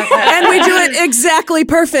right. And we do it exactly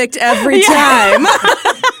perfect every time.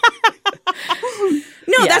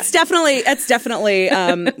 No, that's definitely,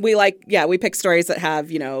 we pick stories that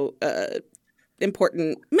have,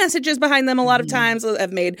 important messages behind them a lot of times,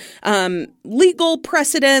 have made legal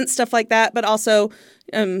precedent, stuff like that, but also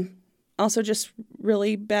just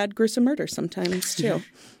really bad, gruesome murder sometimes, too.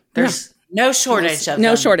 There's no shortage of them.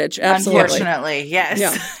 No shortage, absolutely. Unfortunately, yes.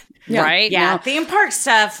 Yeah. Right? Yeah, No. theme park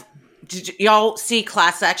stuff. Did y'all see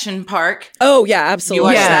Class Action Park? Oh, yeah, absolutely. You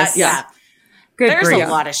watched Yes. that? Yeah. Good There's grief. a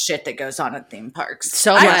lot of shit that goes on at theme parks.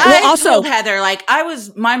 So much. I told Heather,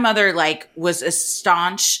 my mother, was a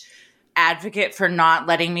staunch advocate for not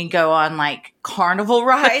letting me go on, carnival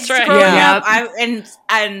rides That's right. growing Yeah. up.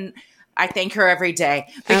 And I thank her every day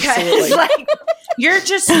because, Absolutely. you're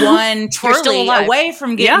just one still twirly alive. away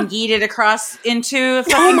from getting yeeted across into a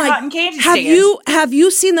fucking cotton candy Have stand. have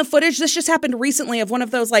you seen the footage? This just happened recently of one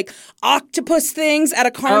of those octopus things at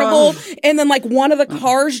a carnival, and then one of the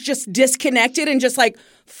cars just disconnected and just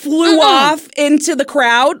flew off into the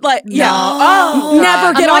crowd.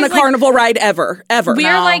 Never get on a carnival ride ever. We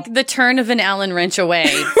are like the turn of an Allen wrench away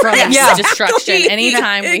from destruction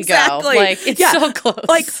anytime we go. It's so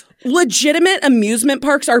close. Legitimate amusement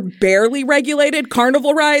parks are barely regulated.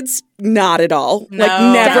 Carnival rides, not at all.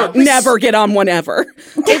 No. Never get on one ever.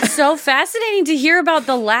 It's so fascinating to hear about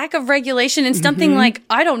the lack of regulation in something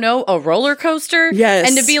I don't know, a roller coaster. Yes.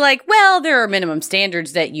 And to be there are minimum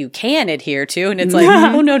standards that you can adhere to. And it's oh,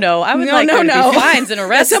 no. I would there to be fines and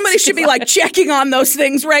arrests. Somebody should be checking on those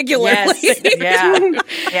things regularly. Yes.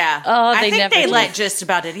 Yeah. Oh, I think they do. let just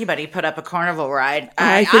about anybody put up a carnival ride.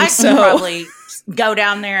 I think can so. probably go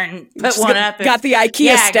down there and put one up. Got the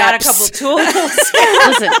IKEA steps. Got a couple tools.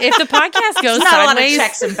 Listen, if the podcast goes Not a lot of sideways,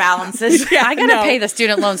 checks and balances. I gotta pay the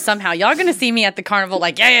student loan somehow. Y'all gonna see me at the carnival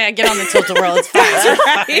get on the tilt-a-whirl. It's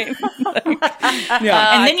fine.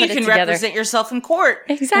 And then you can represent yourself in court.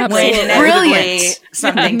 Exactly. When inevitably Brilliant.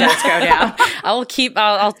 something does go down. I'll keep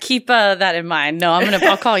that in mind. No,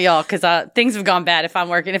 I'll call y'all because things have gone bad if I'm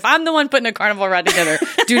working. If I'm the one putting a carnival ride together,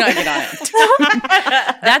 do not get on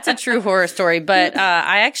it. That's a true horror story. But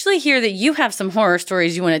I actually hear that you have some horror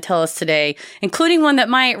stories you want to tell us today, including one that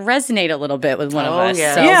might resonate a little bit with one of us.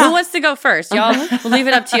 Yeah. So who wants to go first? Y'all, we'll leave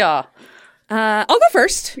it up to y'all. I'll go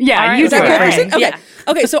first. Yeah, right. you Is do that cool, it. Kristin? Okay. Yeah.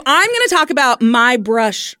 Okay, so I'm going to talk about my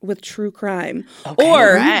brush with true crime. All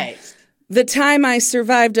Or right. the time I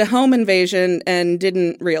survived a home invasion and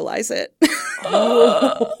didn't realize it.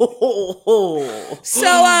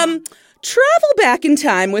 So, travel back in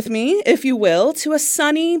time with me, if you will, to a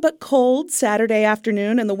sunny but cold Saturday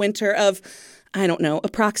afternoon in the winter of, I don't know,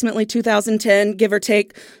 approximately 2010, give or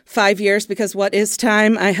take 5 years, because what is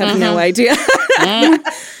time? I have no idea.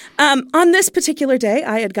 On this particular day,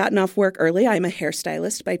 I had gotten off work early. I'm a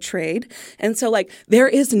hairstylist by trade. And so, there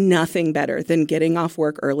is nothing better than getting off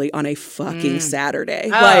work early on a fucking Saturday.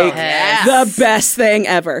 The best thing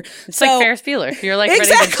ever. It's like Ferris Bueller. You're ready to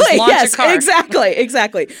Exactly. just launch Yes, a car.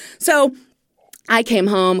 exactly. So I came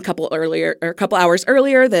home a couple hours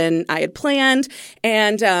earlier than I had planned.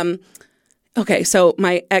 And, okay, so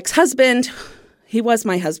my ex-husband, he was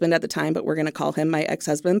my husband at the time, but we're going to call him my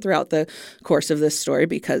ex-husband throughout the course of this story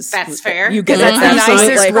because that's fair. You get that's the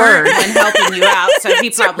nicest word when helping you out, so he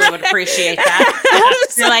probably would appreciate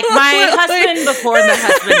that. You're like my husband before the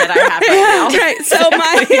husband that I have right now. Right.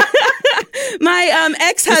 So my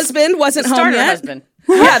ex-husband wasn't home Starter yet. husband.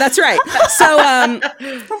 Yeah, that's right. So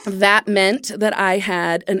that meant that I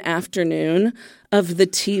had an afternoon of the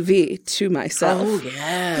TV to myself. Oh,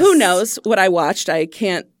 yes. Who knows what I watched? I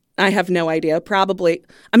have no idea. Probably,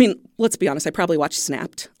 I mean, let's be honest, I probably watched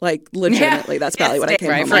Snapped. Like, legitimately, that's probably what I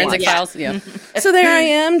came home and Forensic watched. Files, yeah. So there I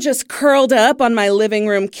am, just curled up on my living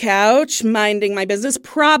room couch, minding my business,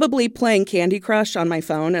 probably playing Candy Crush on my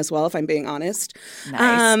phone as well, if I'm being honest.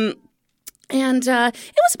 Nice. And it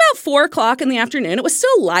was about 4 o'clock in the afternoon. It was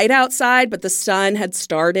still light outside, but the sun had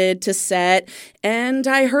started to set, and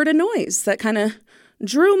I heard a noise that kind of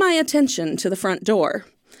drew my attention to the front door.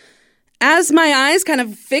 As my eyes kind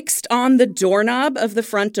of fixed on the doorknob of the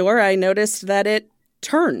front door, I noticed that it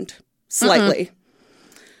turned slightly.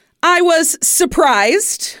 I was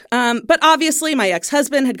surprised, but obviously my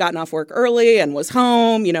ex-husband had gotten off work early and was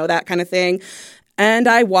home, that kind of thing. And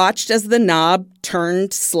I watched as the knob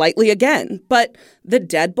turned slightly again. But the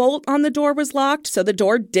deadbolt on the door was locked, so the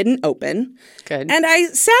door didn't open. Good. And I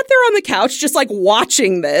sat there on the couch just like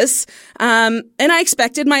watching this. And I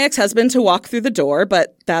expected my ex-husband to walk through the door,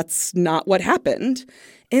 but that's not what happened.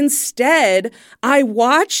 Instead, I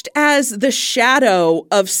watched as the shadow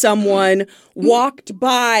of someone walked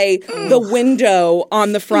by the window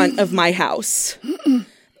on the front of my house.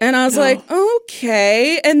 And I was like,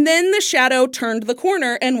 okay. And then the shadow turned the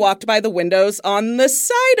corner and walked by the windows on the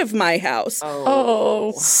side of my house.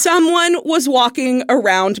 Oh. Someone was walking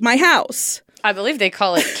around my house. I believe they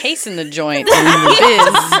call it case in the joint in the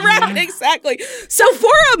biz. Right, exactly. So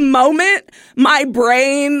for a moment, my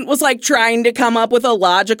brain was like trying to come up with a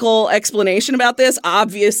logical explanation about this.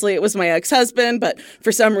 Obviously, it was my ex-husband, but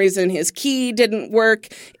for some reason, his key didn't work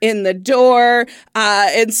in the door.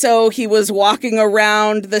 And so he was walking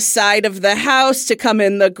around the side of the house to come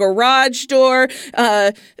in the garage door.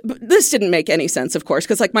 This didn't make any sense, of course,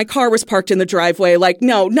 because like my car was parked in the driveway. Like,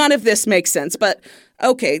 no, none of this makes sense. But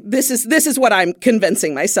okay, this is what I'm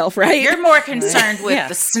convincing myself, right? You're more concerned with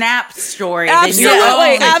the Snap story than your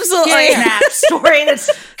Absolutely, own absolutely. Snap story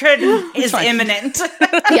is imminent.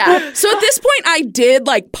 Yeah. So at this point, I did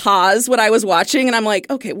like pause what I was watching, and I'm like,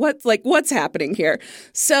 okay, what's happening here?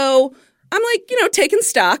 So I'm like, taking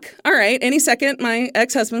stock. All right, any second, my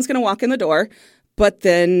ex-husband's gonna walk in the door, but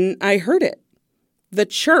then I heard it. The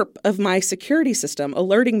chirp of my security system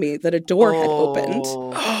alerting me that a door had opened.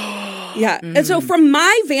 Yeah. And so from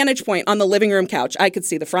my vantage point on the living room couch, I could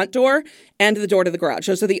see the front door and the door to the garage.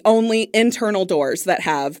 Those are the only internal doors that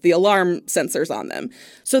have the alarm sensors on them.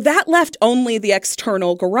 So that left only the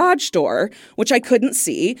external garage door, which I couldn't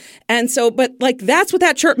see. And so, but like, that's what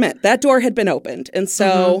that chirp meant. That door had been opened. And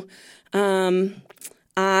so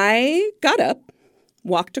I got up,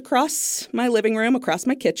 walked across my living room, across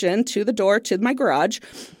my kitchen, to the door, to my garage,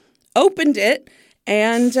 opened it,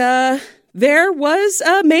 and there was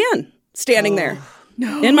a man standing there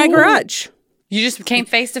in my garage. You just came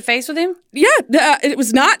face to face with him? Yeah, it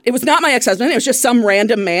was not my ex-husband. It was just some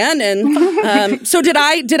random man. And so did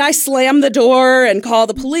I slam the door and call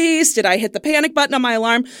the police? Did I hit the panic button on my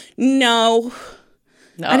alarm? No.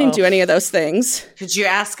 I didn't do any of those things. Did you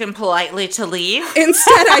ask him politely to leave?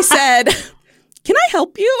 Instead, I said, "Can I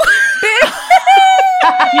help you?"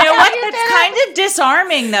 You know what? It's kind of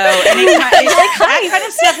disarming, though. And that kind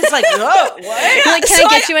of stuff is like, whoa, what? Like, can I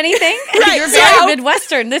get you anything? Right, You're very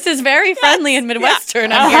Midwestern. This is very friendly and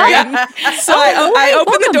Midwestern, I'm hearing. So I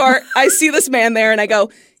open the door. I see this man there, and I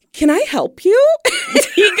go, "Can I help you?"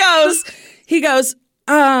 He goes,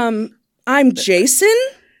 "I'm Jason."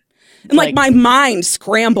 And like my mind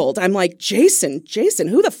scrambled. I'm like, Jason,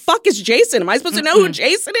 who the fuck is Jason? Am I supposed to know who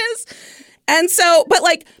Jason is? And so, but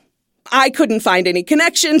like, I couldn't find any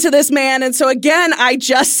connection to this man. And so again, I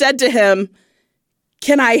just said to him,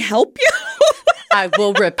 "Can I help you?" I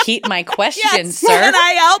will repeat my question, sir. Can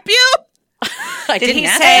I help you? Did he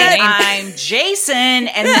say, "I'm Jason,"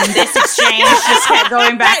 and then this exchange just kept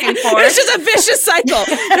going back and forth? It's just a vicious cycle.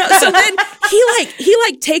 So then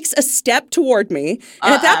he takes a step toward me,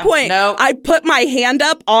 and at that point, I put my hand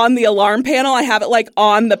up on the alarm panel. I have it like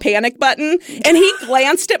on the panic button, and he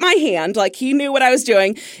glanced at my hand like he knew what I was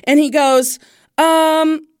doing, and he goes,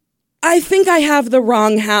 "I think I have the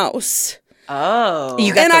wrong house." Oh.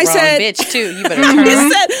 You got And the I wrong said- bitch, too. You better turn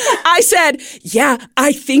around. I said, yeah,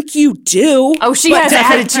 I think you do. Oh, she But has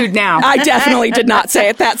attitude now. I definitely did not say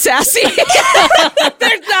it that sassy.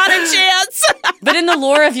 There's not a chance. But in the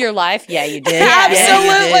lore of your life, yeah, you did.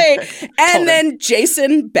 Absolutely. Yeah, you did. And then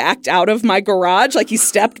Jason backed out of my garage. Like he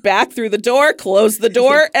stepped back through the door, closed the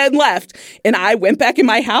door, and left. And I went back in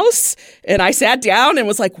my house and I sat down and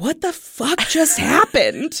was like, what the fuck just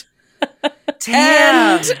happened?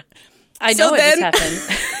 Damn. And I know So what then- just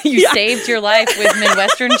happened. You saved your life with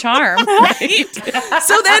Midwestern charm.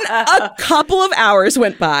 so then a couple of hours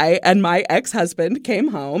went by and my ex-husband came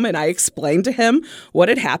home and I explained to him what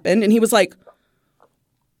had happened. And he was like,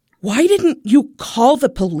 why didn't you call the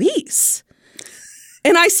police?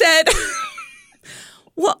 And I said,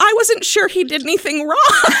 well, I wasn't sure he did anything wrong.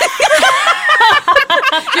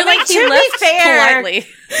 You're like, he to be left fair, politely.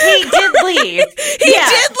 he did leave. He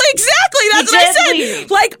did, exactly. That's He what I did said.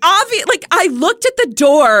 leave. Like, like I looked at the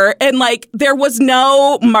door and like there was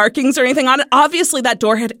no markings or anything on it. Obviously, that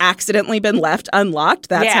door had accidentally been left unlocked.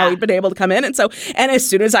 That's how he'd been able to come in. And as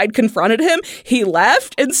soon as I'd confronted him, he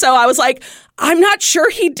left. And so I was like, I'm not sure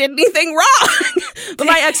he did anything wrong. But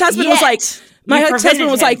my ex-husband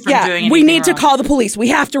was like, yeah, we need to call the police. We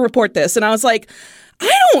have to report this. And I was like,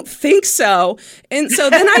 I don't think so. And so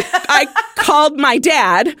then I called my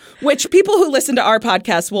dad, which people who listen to our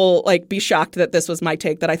podcast will like be shocked that this was my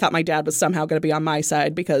take, that I thought my dad was somehow going to be on my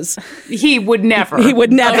side because He would never. he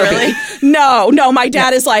would never really? be. No, my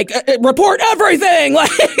dad is like, report everything. Like,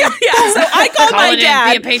 yeah. So I called my Call it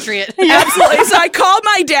dad. in, be a patriot. Absolutely. So I called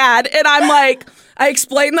my dad and I'm like, I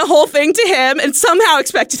explained the whole thing to him and somehow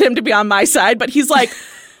expected him to be on my side, but he's like,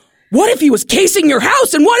 what if he was casing your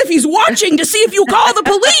house? And what if he's watching to see if you call the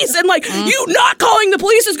police? And like, you not calling the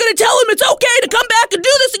police is going to tell him it's okay to come back and do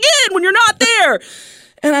this again when you're not there.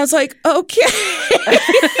 And I was like, okay.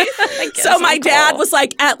 So my dad was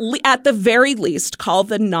like, at the very least, call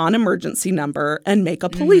the non-emergency number and make a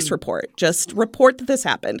police report. Just report that this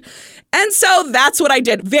happened. And so that's what I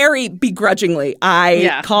did very begrudgingly.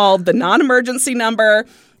 I called the non-emergency number,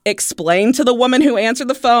 explained to the woman who answered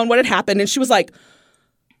the phone what had happened. And she was like,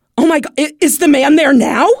 oh my God, is the man there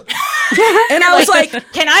now? And I was like,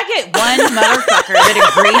 can I get one motherfucker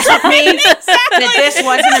that agrees with me that this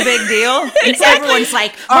wasn't a big deal? And everyone's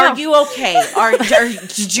like, are you okay? Or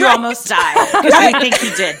did you almost die? Because we think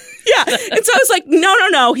you did. yeah. And so I was like,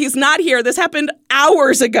 no, he's not here. This happened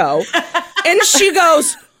hours ago. And she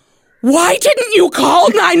goes, why didn't you call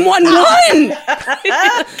 911?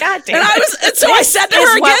 God damn. And so I said to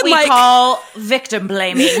her again, what we like, call victim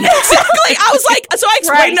blaming. exactly. I was like, so I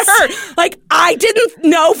explained to her, like, I didn't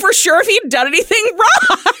know for sure if he'd done anything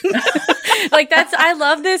wrong. Like I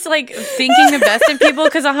love this, like thinking the best of people,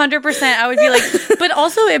 because 100% I would be like, but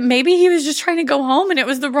also maybe he was just trying to go home and it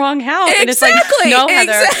was the wrong house. And it's like, no,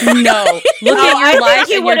 Heather, no. Look at your I life think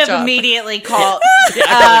he and would your have job. Immediately called.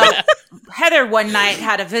 Heather one night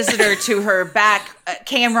had a visitor to her back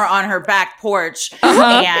camera on her back porch,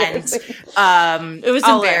 and It was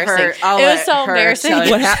embarrassing. It was so embarrassing.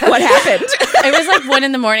 What happened? It was like 1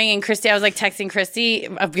 a.m. and Christy, I was like texting Christy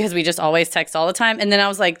because we just always text all the time. And then I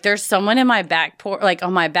was like, there's someone in my back like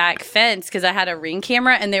on my back fence, because I had a Ring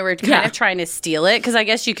camera and they were kind of trying to steal it, because I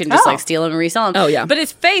guess you can just like steal them and resell them. Oh, yeah. But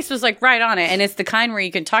his face was like right on it, and it's the kind where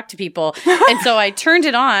you can talk to people. And so I turned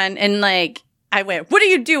it on and like, I went, what are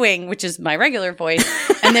you doing? Which is my regular voice.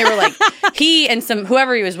 And they were like, he and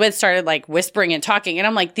whoever he was with started like whispering and talking. And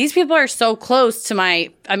I'm like, these people are so close to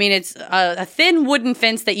it's a thin wooden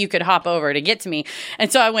fence that you could hop over to get to me. And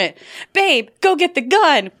so I went, babe, go get the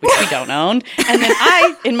gun, which we don't own. And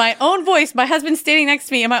then in my own voice, my husband standing next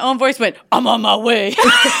to me, in my own voice went, I'm on my way.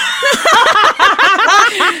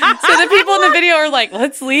 So the people in the video are like,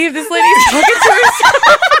 let's leave. This lady's talking to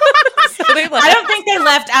herself. So they left. I don't think they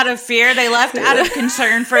left out of fear. They left out of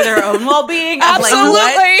concern for their own well-being. Absolutely.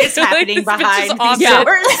 Like, what is happening This bitch behind is off these it.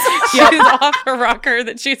 doors? She's off her rocker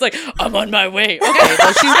that she's like, I'm on my way. Okay,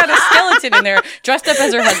 well, she's got a skeleton in there dressed up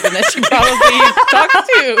as her husband that she probably talked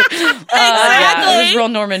to. Yeah, it was real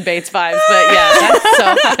Norman Bates vibes. But yeah, that's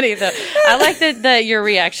so funny though. I like that your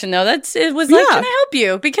reaction though. It was like, can I help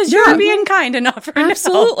you? Because you were being kind and offering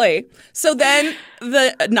Absolutely. So then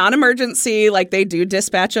the non-emergency, like they do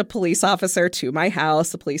dispatch a police officer to my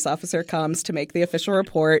house. The police officer comes to make the official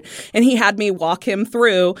report, and he had me walk him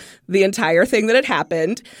through the entire thing that had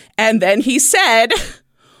happened. And then he said,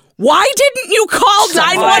 why didn't you call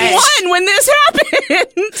 911 when this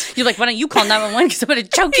happened? You're like, why don't you call 911? Because I'm going to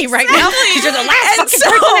choke you right now. Because you're the last And fucking so-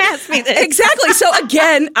 person to ask me this. Exactly. So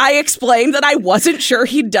again, I explained that I wasn't sure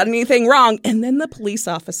he'd done anything wrong. And then the police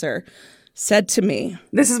officer said to me,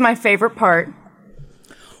 This is my favorite part.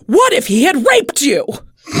 what if he had raped you?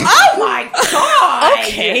 Oh my God.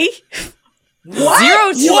 Okay. What?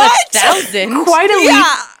 0 to 1,000. Quite a leap.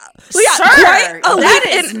 Yeah. Sir, quite a that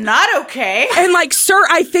leap. is not okay. And like, sir,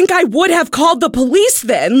 I think I would have called the police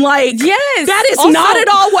then. Like, Yes. that is Also- not at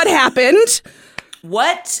all what happened.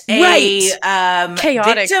 What a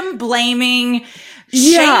Chaotic. victim blaming,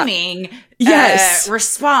 Yeah. shaming Yes.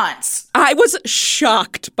 response. I was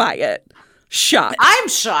shocked by it. Shocked. I'm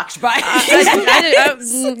shocked by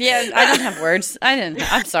it. I don't have words.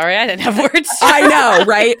 I'm sorry. I didn't have words. I know,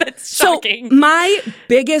 right? That's shocking. So my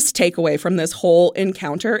biggest takeaway from this whole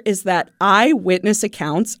encounter is that eyewitness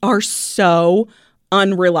accounts are so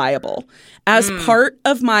unreliable. As part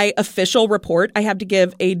of my official report, I have to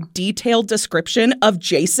give a detailed description of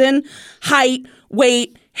Jason, height,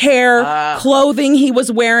 weight, hair, clothing he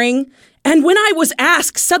was wearing. And when I was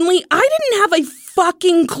asked, suddenly I didn't have a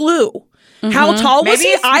fucking clue. How tall was Maybe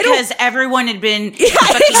he? it's because everyone had been fucking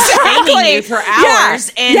exactly. shaming you for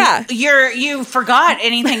hours, Yeah. and you forgot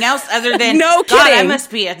anything else other than No God, I kidding. must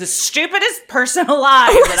be the stupidest person alive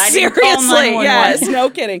that I didn't call Seriously, 911. yes, no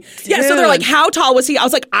kidding. Yeah, so they're like, Dude. how tall was he? I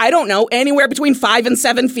was like, I don't know, anywhere between 5 and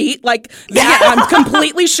 7 feet. Like that, I'm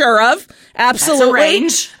completely sure of. Absolutely.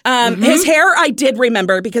 range. His hair, I did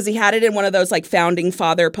remember because he had it in one of those like founding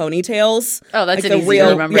father ponytails. Oh, that's like an the easy to real,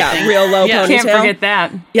 remember yeah, thing. real low Yeah. ponytail. Can't forget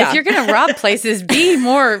that. Yeah. If you're gonna rob places, be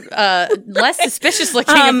more less suspicious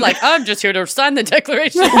looking. Of like, I'm just here to sign the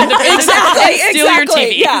Declaration of Independence Exactly, and steal your exactly,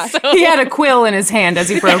 TV. yeah. So He had a quill in his hand as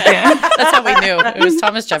he broke in. that's how we knew it was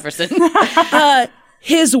Thomas Jefferson.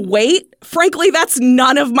 His weight, frankly, that's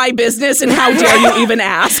none of my business, and how dare you even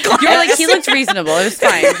ask? You're like, he looked reasonable. It was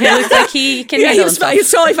fine. He looks like he can yeah, handle he's himself. fine.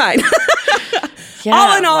 He's totally fine. Yeah,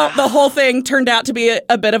 All in all, wow. the whole thing turned out to be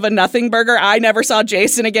a bit of a nothing burger. I never saw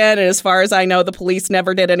Jason again, and as far as I know, the police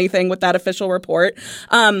never did anything with that official report.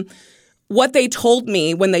 What they told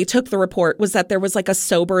me when they took the report was that there was like a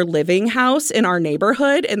sober living house in our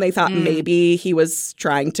neighborhood, and they thought maybe he was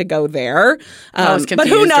trying to go there. I was But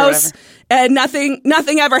who confused or knows? whatever. And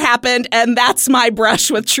nothing ever happened, and that's my brush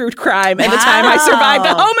with true crime and the time I survived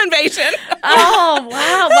a home invasion. Oh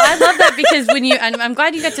wow! Well, I love that because I'm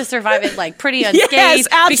glad you got to survive it like pretty unscathed. Yes,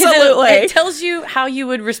 because absolutely. it tells you how you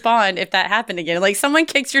would respond if that happened again. Like someone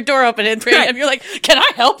kicks your door open at 3 a.m. You're like, "Can I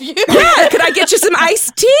help you?" Yeah, could I get you some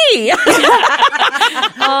iced tea?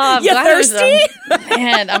 I'm You glad it was, thirsty?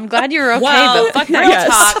 man, I'm glad you're okay. Well, but fuck that. real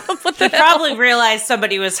Yes. talk. What the He probably realized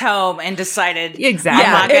somebody was home and decided, Exactly.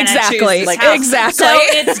 I'm not gonna Exactly. choose this Like, house. exactly. So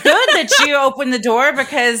it's good that you opened the door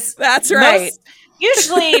because That's right.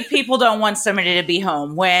 Usually people don't want somebody to be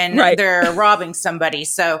home when Right. they're robbing somebody.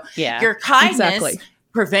 So Yeah. your kindness Exactly.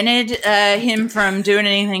 prevented him from doing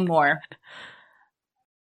anything more.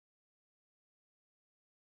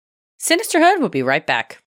 Sinisterhood will be right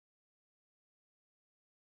back.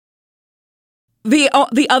 The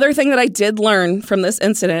other thing that I did learn from this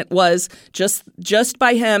incident was just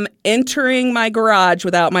by him entering my garage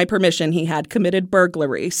without my permission, he had committed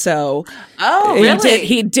burglary. So Oh, really?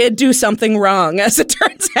 he did do something wrong, as it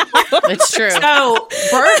turns out. It's true. So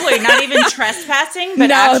burglary, not even trespassing, but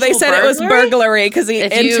No, they actual said it was burglary because he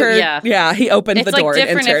If you- entered. yeah. He opened It's the door. like and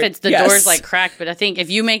different entered. if it's the Yes. door's like cracked, but I think if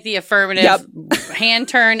you make the affirmative Yep. hand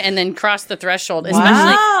turn and then cross the threshold,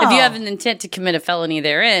 especially if you Wow. have an intent to commit a felelony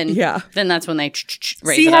therein, Yeah. then that's when they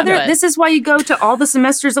raise See, it up. Heather, But this is why you go to all the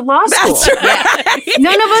semesters of law school. That's right.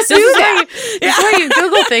 None of us this do is that. this is why you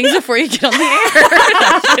Google things before you get on the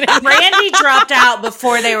air. Brandi dropped out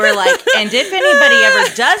before they were like, and if anybody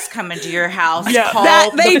ever does come into your house, call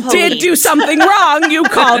That they the did police. do something wrong. You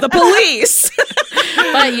call the police.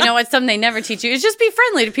 But you know what? Something they never teach you is just be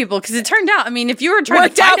friendly to people. Because it turned out, I mean, if you were trying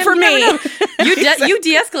Worked to fight out him, for you never me. know. You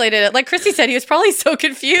de-escalated it. Like Christy said, he was probably so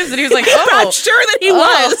confused that he was like, I'm "Oh, sure that he Oh.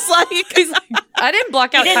 was like. He's like, I didn't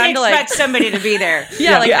block out I time didn't to like." expect somebody to be there.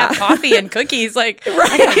 Yeah, like Yeah. have coffee and cookies. Like,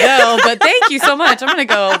 I gotta go, but thank you so much. I'm gonna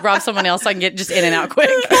go rob someone else so I can get just in and out quick.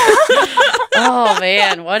 Oh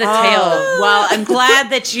man, what a tale! Well, I'm glad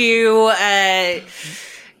that you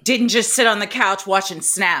didn't just sit on the couch watching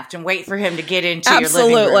Snapped and wait for him to get into your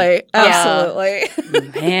living room.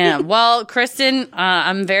 Absolutely. Man, well, Kristin,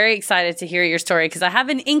 I'm very excited to hear your story because I have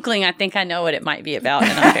an inkling. I think I know what it might be about,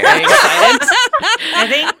 and I'm very excited. I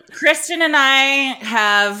think Kristin and I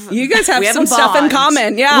have You guys have we some a stuff in bond.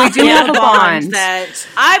 common. Yeah. We do We have a bond. that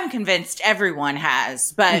I'm convinced everyone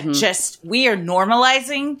has, but just we are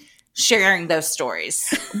normalizing sharing those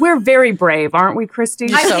stories. We're very brave, aren't we, Christy?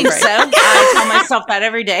 I so think brave. so. I tell myself that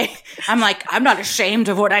every day. I'm like, I'm not ashamed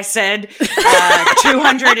of what I said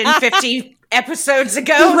 250 episodes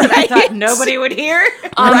ago that I thought nobody would hear.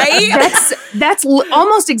 Right? That's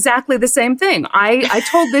almost exactly the same thing. I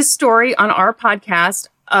told this story on our podcast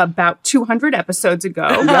about 200 episodes ago.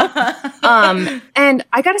 And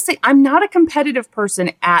I got to say, I'm not a competitive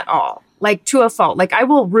person at all. Like, to a fault. Like, I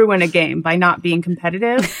will ruin a game by not being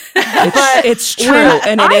competitive. But it's true.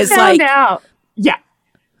 And it is like... out, yeah.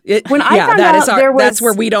 When I found out that's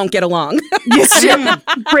where we don't get along. Yes,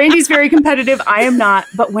 Brandi's very competitive. I am not.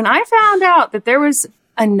 But when I found out that there was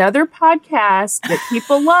another podcast that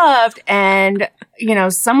people loved and, you know,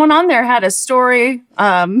 someone on there had a story,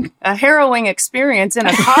 a harrowing experience in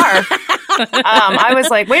a car, I was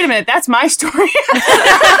like, wait a minute, that's my story.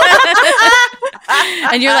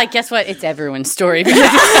 And you're like, guess what? It's everyone's story because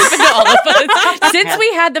it's happened to all of us. Since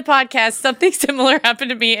we had the podcast, something similar happened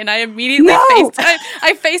to me, and I immediately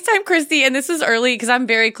FaceTime Christy, and this is early because I'm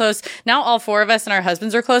very close. Now all four of us and our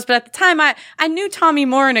husbands are close, but at the time I knew Tommy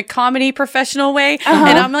more in a comedy professional way,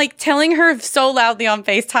 and I'm like telling her so loudly on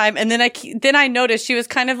FaceTime, and then I noticed she was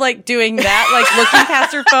kind of like doing that, like looking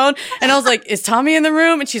past her phone, and I was like, is Tommy in the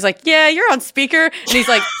room? And she's like, yeah, you're on speaker, and he's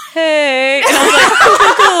like, hey, and I was like,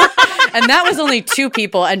 cool. And that was only 2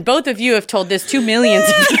 people, and both of you have told this to millions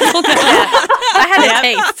of people. I had a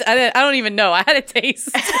taste. I don't even know. I had a taste.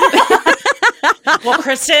 Well,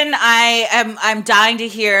 Kristin, I'm dying to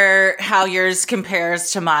hear how yours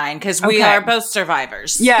compares to mine because we are both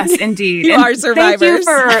survivors. Yes, indeed. You are survivors. Thank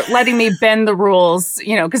you for letting me bend the rules,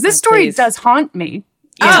 you know, because this story does haunt me.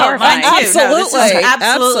 Oh, mine too. Absolutely. No, this is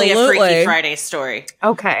absolutely a Freaky Friday story.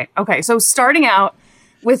 Okay. So starting out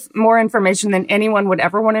with more information than anyone would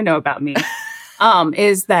ever want to know about me,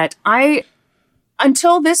 is that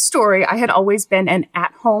until this story, I had always been an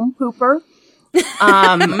at-home pooper.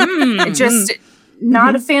 Just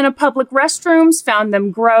not a fan of public restrooms, found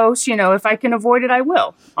them gross. You know, if I can avoid it, I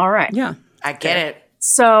will. All right. Yeah. I get it.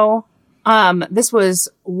 So, this was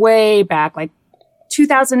way back, like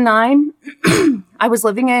 2009. I was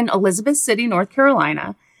living in Elizabeth City, North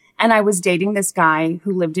Carolina, and I was dating this guy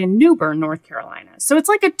who lived in New Bern, North Carolina. So it's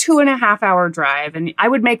like a 2.5-hour drive, and I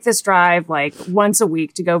would make this drive like once a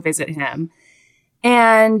week to go visit him.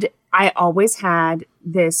 And I always had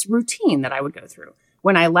this routine that I would go through.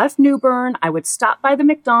 When I left New Bern, I would stop by the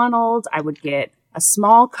McDonald's, I would get a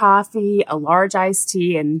small coffee, a large iced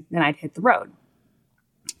tea, and then I'd hit the road.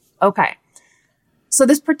 Okay. So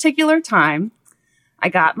this particular time, I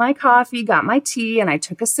got my coffee, got my tea, and I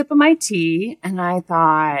took a sip of my tea, and I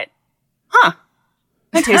thought,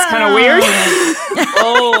 that tastes kind of weird.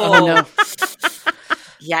 Oh, no.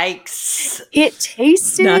 Yikes. It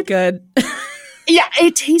tasted... Not good. Yeah,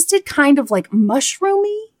 it tasted kind of like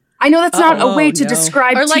mushroomy. I know that's not a way to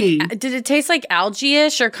describe or tea. Like, did it taste like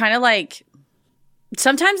algae-ish or kind of like...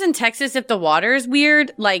 Sometimes in Texas, if the water is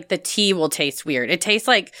weird, like the tea will taste weird. It tastes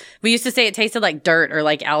like, we used to say it tasted like dirt or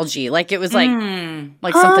like algae. Like it was like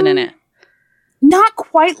something in it. Not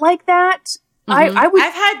quite like that. I've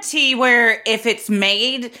had tea where if it's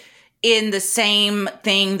made in the same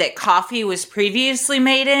thing that coffee was previously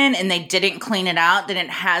made in and they didn't clean it out, then it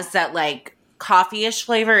has that like coffee-ish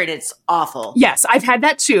flavor and it's awful. Yes, I've had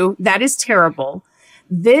that too. That is terrible.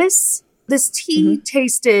 This tea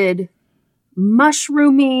tasted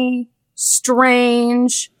mushroomy,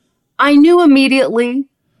 strange. I knew immediately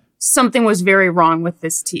something was very wrong with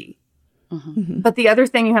this tea. But the other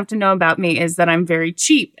thing you have to know about me is that I'm very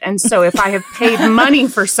cheap. And so if I have paid money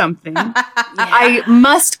for something, I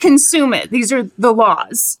must consume it. These are the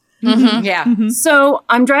laws. Yeah. So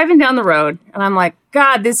I'm driving down the road and I'm like,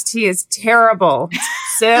 God, this tea is terrible.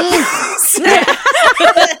 Sip. Sip.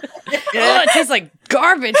 Oh, it tastes like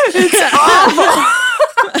garbage. It's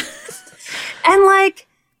awful. And like,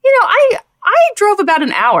 you know, I drove about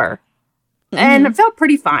an hour and it felt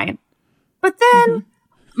pretty fine. But then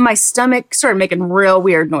my stomach started making real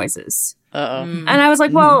weird noises. Uh-oh. And I was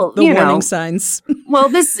like, well, the warning signs. Well,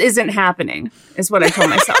 this isn't happening, is what I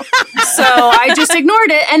told myself. So I just ignored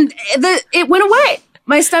it and it went away.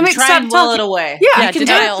 My stomach stopped to will it away. Yeah. You can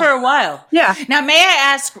do it for a while. Yeah. Now, may I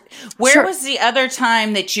ask, where Sure. was the other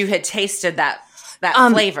time that you had tasted that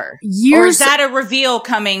flavor? Or is that a reveal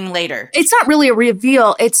coming later? It's not really a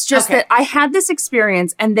reveal. It's just that I had this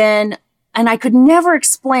experience and I could never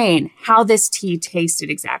explain how this tea tasted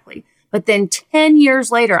exactly. But then 10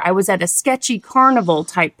 years later, I was at a sketchy carnival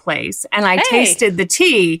type place and I tasted the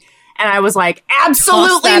tea and I was like,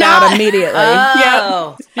 absolutely not. Out immediately.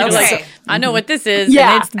 Oh, okay. Like, I know what this is.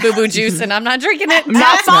 Yeah. And it's boo-boo juice and I'm not drinking it. I'm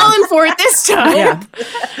not falling for it this time.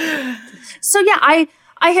 Yeah. So yeah, I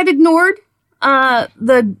had ignored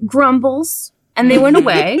the grumbles and they went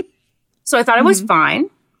away. So I thought it was fine.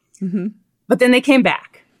 But then they came back.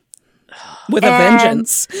 With a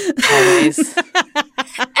vengeance. Always.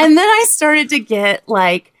 And then I started to get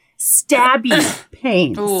like stabby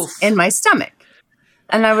pains in my stomach.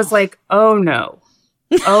 And I was like, oh no.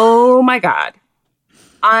 oh my God,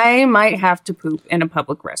 I might have to poop in a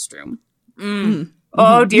public restroom.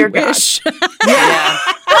 Oh, dear God. Wish. Yeah.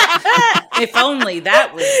 If only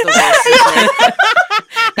that was the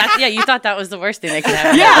worst. You thought that was the worst thing that could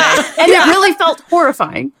happen. Yeah. And it really felt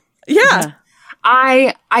horrifying. Yeah.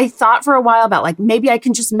 I thought for a while about like, maybe I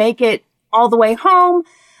can just make it all the way home.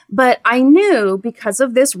 But I knew because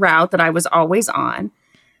of this route that I was always on,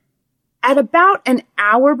 at about an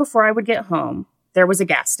hour before I would get home, there was a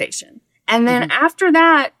gas station. And then after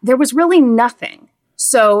that, there was really nothing.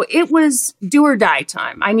 So it was do or die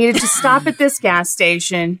time. I needed to stop at this gas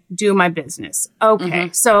station, do my business. Okay.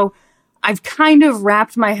 So I've kind of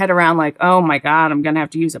wrapped my head around like, oh my God, I'm going to have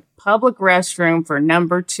to use a public restroom for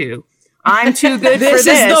number 2. I'm too good for this.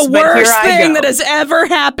 This is the worst thing go. that has ever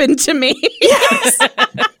happened to me. Yes.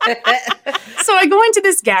 So I go into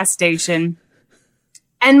this gas station,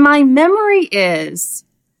 and my memory is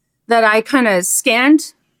that I kind of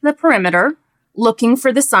scanned the perimeter looking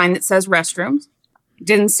for the sign that says restrooms.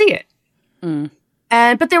 Didn't see it.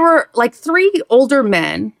 But there were like 3 older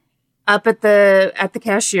men up at the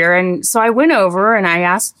cashier. And so I went over and I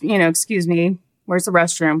asked, excuse me, where's the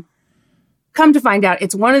restroom? Come to find out,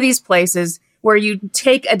 it's one of these places where you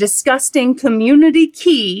take a disgusting community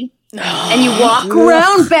key and you walk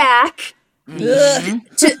around back.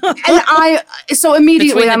 So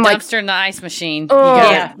immediately Between I'm the like, dumpster and the ice machine, you Oh.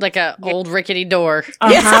 got like a old rickety door.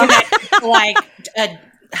 Like a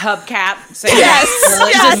hubcap. So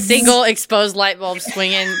Just a single exposed light bulb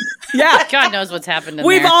swinging. Yeah. God knows what's happened in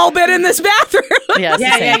We've there. all been in this bathroom. Yeah, it's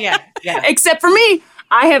the same. yeah. except for me,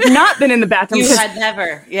 I have not been in the bathroom. You had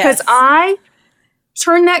never. Yes. Because I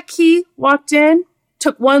turned that key, walked in,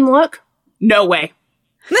 took one look. No way.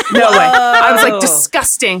 No way. I was like,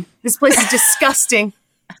 disgusting. This place is disgusting.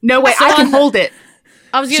 No way. I can hold it.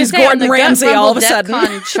 I was going to She's say Gordon on the Ramsay Gut all of a Rumble sudden.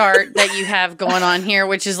 DEFCON chart that you have going on here,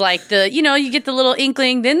 which is like you get the little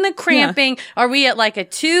inkling, then the cramping. Are we at like a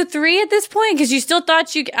 2, 3 at this point? Because you still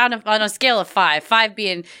thought on a scale of 5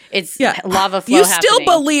 being it's lava flow. You happening. still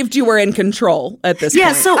believed you were in control at this point.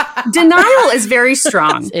 Yeah, so denial is very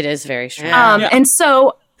strong. It is very strong. And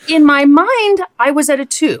so in my mind, I was at a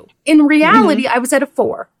 2. In reality, I was at a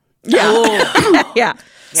 4. Yeah. Yeah.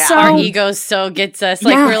 So Our ego so gets us.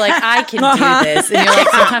 Like, we're like, I can do this. And you're like,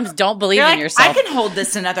 sometimes don't believe You're in like, yourself. I can hold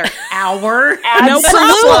this another hour. No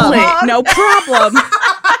problem. No problem.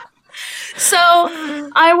 So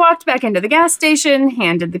I walked back into the gas station,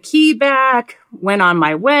 handed the key back, went on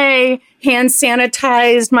my way, hand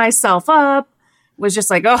sanitized myself up, was just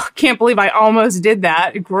like, oh, can't believe I almost did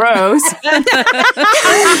that. Gross.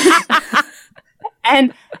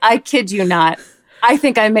 And I kid you not, I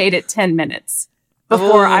think I made it 10 minutes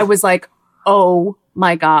before I was like, oh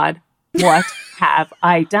my God, what have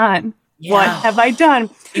I done? What have I done?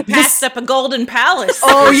 You passed up a golden palace.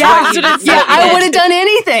 Oh, yeah. what it Yeah, said. I would have done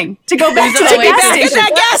anything to go back to the always gas back station.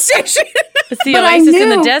 That gas station. It's the But I oasis in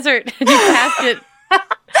the knew. desert. You passed it.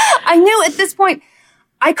 I knew at this point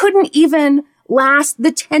I couldn't even last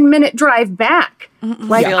the 10-minute drive back.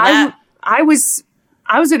 Like Feel that. I was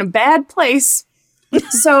in a bad place.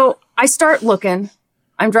 So I start looking.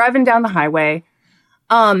 I'm driving down the highway.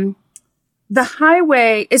 The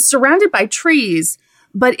highway is surrounded by trees,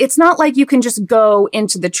 but it's not like you can just go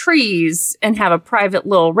into the trees and have a private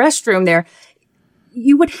little restroom there.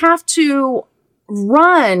 You would have to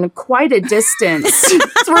run quite a distance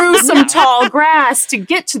through some tall grass to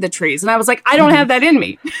get to the trees. And I was like, I don't have that in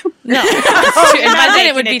me. No. And by then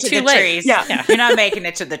it would be too late. Trees. Yeah. You're not making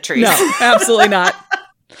it to the trees. No, absolutely not.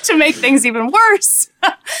 To make things even worse,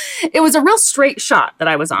 it was a real straight shot that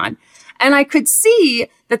I was on. And I could see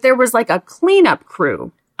that there was like a cleanup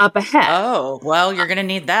crew up ahead. Oh, well, you're going to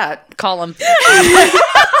need that. Call them.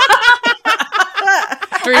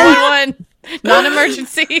 311.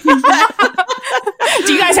 Non-emergency. Do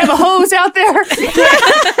you guys have a hose out there?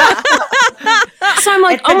 So I'm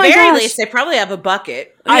like, At the oh my very gosh. least, they probably have a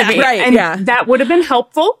bucket. Right, yeah. That would have been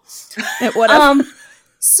helpful. It would have.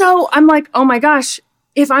 So I'm like, oh my gosh,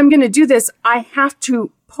 if I'm going to do this, I have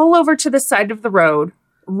to pull over to the side of the road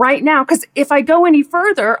right now. Because if I go any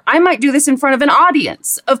further, I might do this in front of an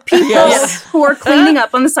audience of people who are cleaning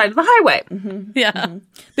up on the side of the highway. Yeah.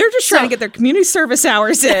 They're just trying to get their community service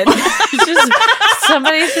hours in. It's just,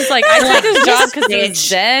 somebody's just like, I took this job because it was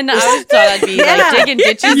Zen. I always thought I'd be like digging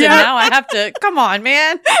ditches and now I have to, come on,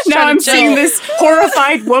 man. Now I'm seeing this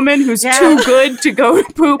horrified woman who's too good to go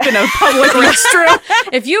poop in a public restroom.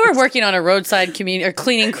 If you were working on a roadside community or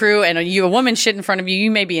cleaning crew and a woman shit in front of you,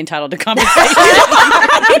 you may be entitled to compensation.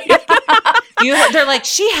 They're like,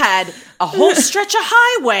 she had a whole stretch of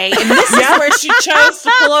highway, and this is where she chose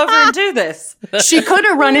to pull pull over and do this. She could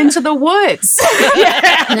have run into the woods.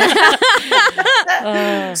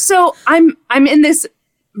 So I'm in this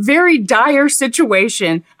very dire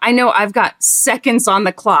situation. I know I've got seconds on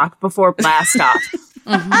the clock before blast off.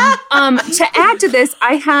 To add to this,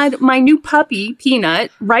 I had my new puppy,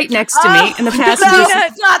 Peanut, right next to me in the passenger seat.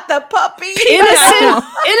 Peanut, not the puppy.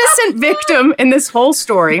 Innocent victim in this whole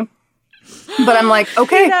story. But I'm like,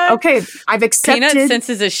 okay, I've accepted. Peanut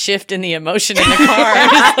senses a shift in the emotion in the car.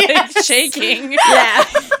 It's like shaking. Yeah.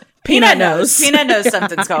 Peanut knows. Peanut knows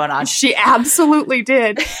something's going on. She absolutely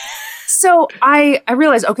did. So I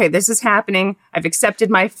realized, okay, this is happening. I've accepted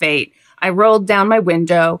my fate. I rolled down my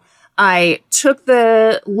window. I took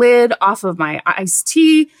the lid off of my iced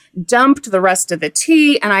tea, dumped the rest of the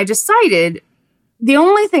tea, and I decided the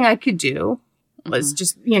only thing I could do was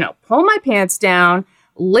just, pull my pants down,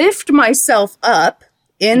 lift myself up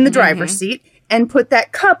in the driver's seat, and put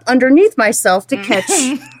that cup underneath myself to catch.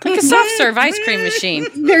 Like a soft serve ice cream machine.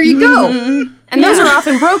 There you go. And those are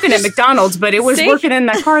often broken at McDonald's, but it was working in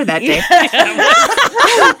that car that day.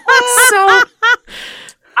 So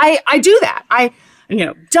I do that. I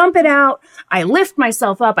dump it out. I lift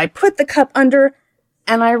myself up. I put the cup under,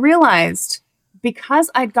 and I realized because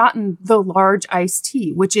I'd gotten the large iced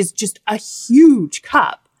tea, which is just a huge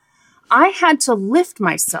cup, I had to lift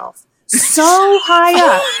myself so high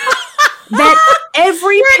up that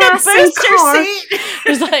every passing car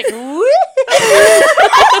was like,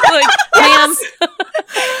 like, ma'am.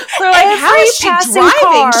 We're like, how is she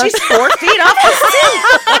driving? She's 4 feet off the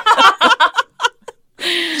seat.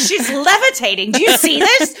 She's levitating. Do you see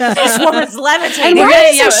this? This woman's levitating. And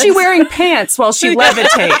why is she wearing pants while she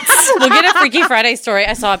levitates? We'll get a Freaky Friday story.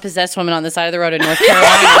 I saw a possessed woman on the side of the road in North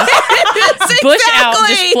Carolina. Bush out,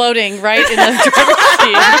 just floating right in the driver's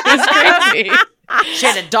seat. It was crazy. She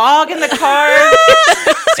had a dog in the car.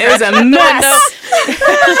 It was a mess.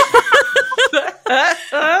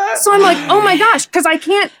 So I'm like, oh my gosh, because I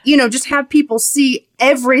can't, just have people see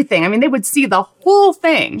everything. I mean, they would see the whole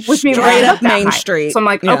thing with me right up Main Street. So I'm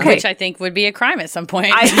like, okay. Which I think would be a crime at some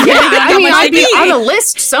point. I'd be on a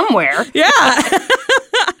list somewhere. Yeah.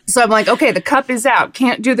 So I'm like, okay, the cup is out.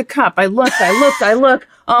 Can't do the cup. I look.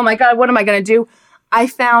 Oh my God, what am I going to do? I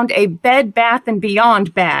found a Bed Bath &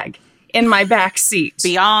 Beyond bag in my back seat.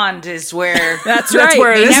 Beyond is where that's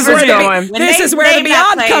where this is going. This is where the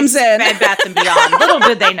Beyond comes in. Bed Bath & Beyond. Little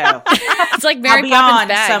did they know. It's like Mary Beyond, Poppins'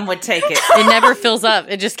 bag. some would take it. It never fills up.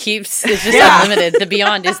 It just keeps. It's just unlimited. The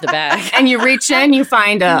Beyond is the bag. And you reach in, you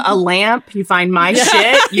find a lamp, you find my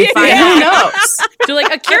shit, you find who knows. You're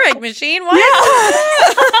like a Keurig machine. What?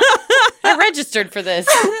 I registered for this.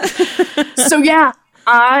 So yeah,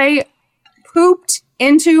 I pooped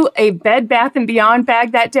into a Bed Bath & Beyond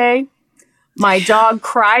bag that day. My dog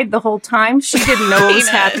cried the whole time. She didn't know what was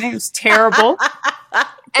happening. It was terrible.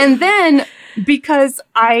 And then, because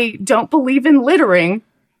I don't believe in littering,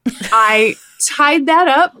 I tied that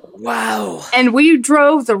up. Wow. And we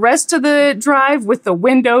drove the rest of the drive with the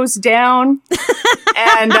windows down.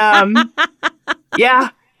 And,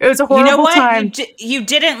 it was a horrible time. You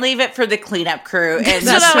didn't leave it for the cleanup crew. And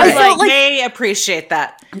That's right. They appreciate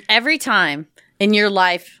that. Every time in your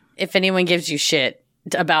life, if anyone gives you shit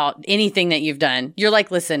about anything that you've done, you're like,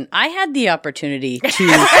 listen, I had the opportunity to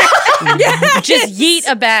just yeet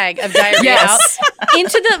a bag of diarrhea out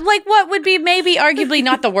into the, what would be maybe arguably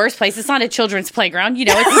not the worst place. It's not a children's playground,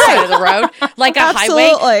 it's the side of the road, like a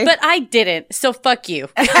highway, but I didn't. So fuck you.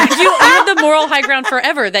 You had the moral high ground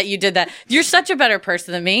forever that you did that. You're such a better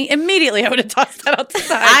person than me. Immediately I would have tossed that out the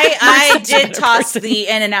side. I did toss the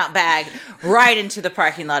In-N-Out bag right into the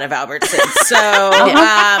parking lot of Albertsons. So,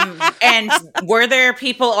 and were there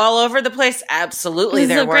people all over the place? Absolutely,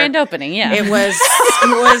 there were. Grand opening, yeah. It was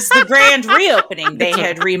the grand reopening. They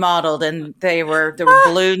had remodeled, and there were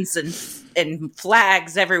balloons and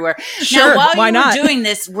flags everywhere. Sure, now, while why you not? were doing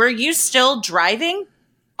this, were you still driving?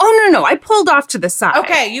 Oh, no. I pulled off to the side.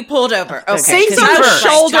 Okay, you pulled over. Okay. Safety on the first.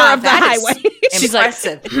 shoulder of the highway. She's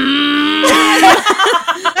impressive. She's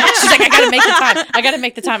like, I gotta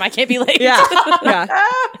make the time. I can't be late. Yeah.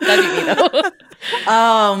 That'd be me though.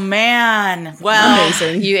 Oh man. Well,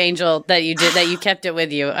 amazing. You angel that you kept it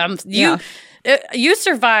with you. You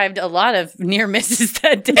survived a lot of near misses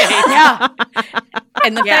that day. yeah.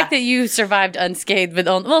 And the fact that you survived unscathed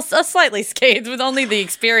slightly scathed with only the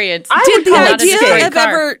experience. Did the not idea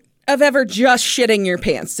car. of ever just shitting your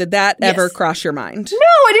pants, did that ever cross your mind? No,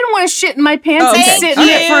 I didn't want to shit in my pants and sit in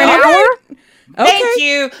it for an hour. Thank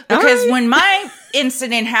you. Because when my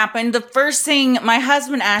incident happened, the first thing my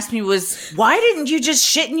husband asked me was, why didn't you just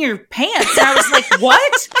shit in your pants? And I was like,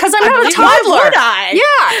 what? Because I'm not a Why toddler. would I? Yeah.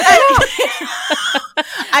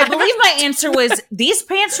 I believe my answer was, these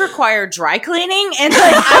pants require dry cleaning. And like,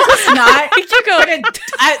 I was not.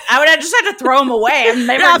 I would have just had to throw them away. I'm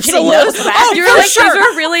never getting those back. Oh, you're like, these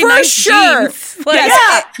are really nice jeans. Like,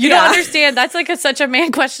 Yes. you don't understand. That's like such a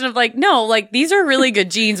man question of like, no, like these are really good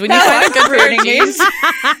jeans. When you find a good pair of jeans,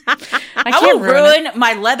 I will can't ruin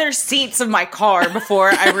my leather seats of my car before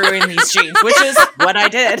I ruin these jeans, which is what I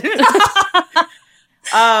did.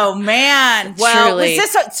 Oh man! Well,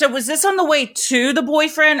 was this on the way to the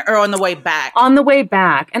boyfriend or on the way back? On the way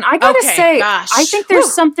back. And I gotta say, gosh. I think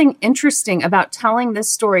there's something interesting about telling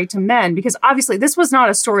this story to men, because obviously this was not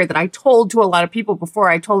a story that I told to a lot of people before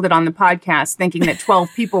I told it on the podcast, thinking that 12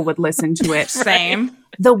 people would listen to it. Same.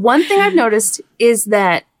 The one thing I've noticed is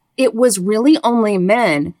that it was really only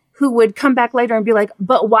men who would come back later and be like,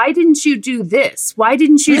 but why didn't you do this? Why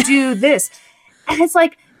didn't you do this? And it's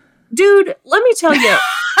like, dude, let me tell you,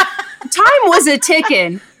 time was a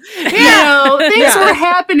ticking. You know, things were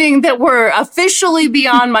happening that were officially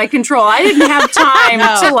beyond my control. I didn't have time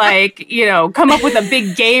to like, you know, come up with a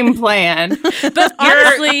big game plan. But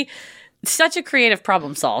honestly, such a creative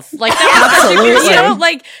problem solve. Like that was Absolutely. you know,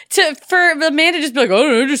 like for the man to just be like, oh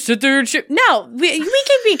no, just sit there and shit. No, we can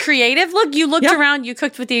be creative. Look, you looked around, you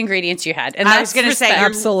cooked with the ingredients you had. And I was going to say,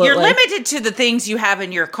 Absolutely. you're limited to the things you have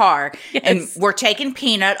in your car. Yes. And we're taking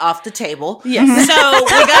peanut off the table. Yes. So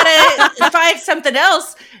we got to find something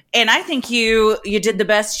else. And I think you did the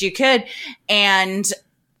best you could. And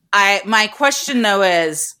my question though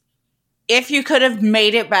is, if you could have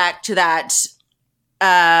made it back to that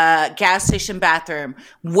gas station bathroom,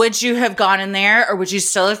 would you have gone in there, or would you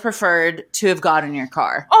still have preferred to have gone in your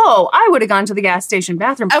car? Oh, I would have gone to the gas station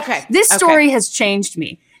bathroom. Okay. This story has changed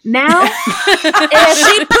me. Now,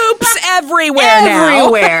 She poops everywhere now.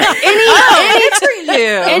 everywhere. Good for you.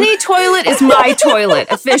 Any toilet is my toilet,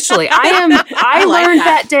 officially. I like learned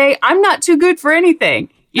that. that day I'm not too good for anything,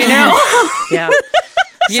 you know? Yeah.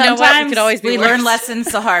 You know what? Sometimes It could always be we worse. learn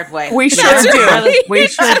lessons the hard way. We sure do. We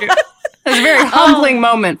sure do. It was a very humbling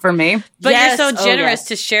moment for me. But Yes. you're so Oh, generous yes.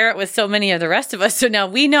 to share it with so many of the rest of us. So now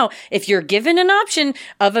we know if you're given an option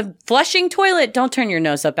of a flushing toilet, don't turn your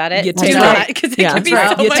nose up at it. You Do take not, it. because it Yeah, could be that's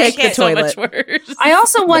right. so You much, take the so much toilet. worse. I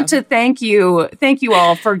also want to thank you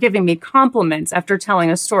all for giving me compliments after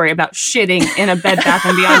telling a story about shitting in a Bed Bath &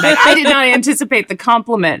 Beyond bag. I did not anticipate the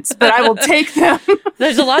compliments, but I will take them.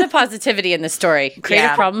 There's a lot of positivity in this story.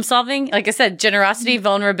 Creative Yeah. problem solving. Like I said, generosity,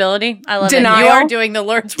 vulnerability. I love it. Denial. You are doing the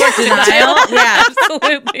Lord's work. Denial. Yeah.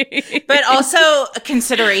 Absolutely. But also a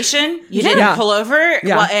consideration. You didn't Yeah. pull over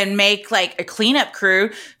Yeah. and make like a cleanup crew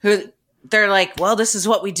who they're like, well, this is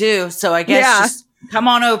what we do. So I guess Yeah. just come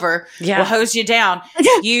on over. Yeah. We'll hose you down.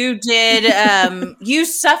 You did, you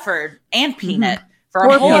suffered and peanut for a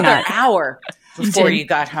Poor whole other Peanut. hour before did. you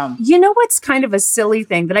got home. You know what's kind of a silly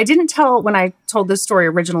thing that I didn't tell when I told this story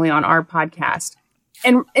originally on our podcast?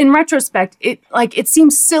 And in retrospect, it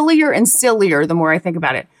seems sillier and sillier the more I think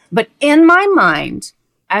about it. But in my mind,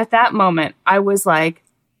 at that moment, I was like,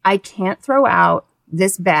 I can't throw out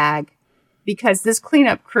this bag because this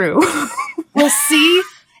cleanup crew will see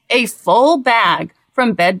a full bag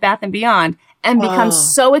from Bed Bath & Beyond and become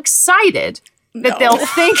so excited that they'll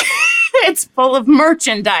think it's full of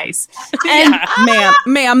merchandise. And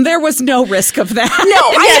Ma'am, there was no risk of that. no,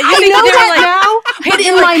 I think know they were that like- now, but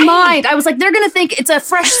in my mind, I was like, they're going to think it's a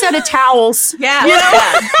fresh set of towels. Yeah.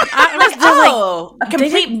 Oh, a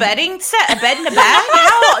complete bedding set, a bed and a bag?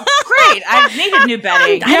 How great. I needed new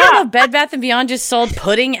bedding. I don't know. Bed Bath & Beyond just sold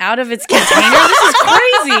pudding out of its container. This is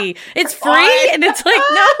crazy. It's free, and it's like,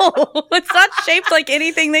 no, it's not shaped like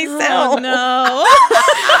anything they sell. No.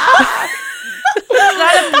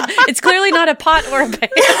 It's clearly not a pot or a pan.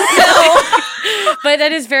 But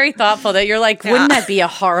that is very thoughtful that you're like, wouldn't that be a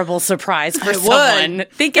horrible surprise for someone?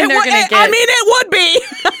 Thinking they're going to get... I mean, it would be.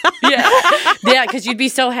 Yeah, because you'd be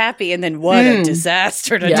so happy, and then what a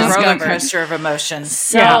disaster to Roller discover. coaster of emotions.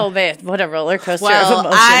 So bad. What a roller coaster of Well,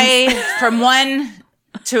 emotions. from one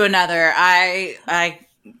to another, I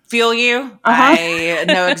feel you. I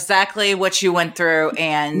know exactly what you went through,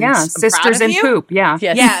 and Yeah, I'm sisters proud of in you. poop. Yeah.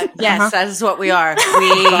 Yes. Yes, that is what we are.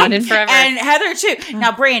 We Bonded forever. and Heather too.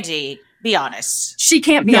 Now, Brandi, be honest. She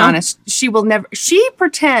can't be honest. She will never. She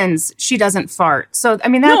pretends she doesn't fart. So, I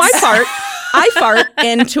mean, that's. No, I fart. I fart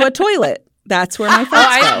into a toilet. That's where my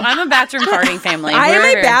farts go. I'm a bathroom farting family. I am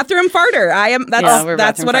We're- a bathroom farter. I am. That's we're a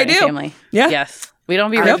that's bathroom what I farting do. Family. Yeah. Yes. We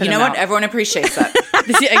don't be You ripping know them what? out. Everyone appreciates that.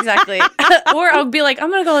 Yeah, exactly. Or I'll be like, I'm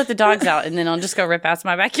going to go let the dogs out, and then I'll just go rip out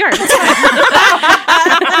my backyard.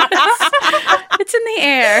 It's the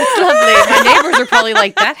air. It's lovely. My neighbors are probably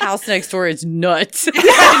like, that house next door is nuts. It's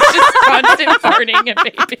just constant farting and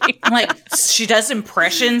vaping. I'm like, she does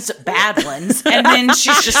impressions, bad ones, and then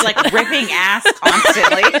she's just like ripping ass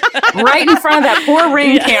constantly. Right in front of that poor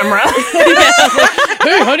Ring camera.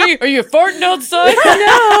 Hey, honey, are you farting outside?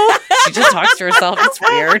 No. She just talks to herself. It's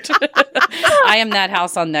weird. I am that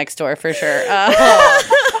house on next door for sure.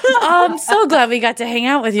 I'm so glad we got to hang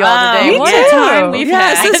out with you all today. What a time we've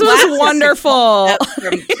had. This was wonderful.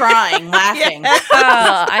 From crying, laughing.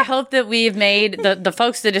 I hope that we've made the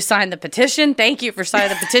folks that have signed the petition. Thank you for signing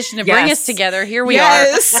the petition to bring us together. Here we are.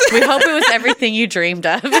 We hope it was everything you dreamed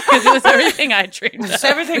of, because it was everything I dreamed of. It's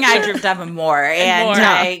everything I dreamed of and more. And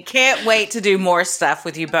I can't wait to do more stuff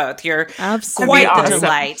with you both. You're quite the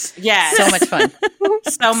delight. Yeah, so much fun.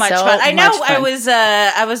 So much fun. I know.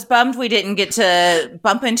 I was bummed we didn't get to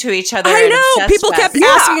bump into each other. I know. People kept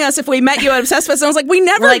asking us if we met you at Obsessed Fest, and I was like, we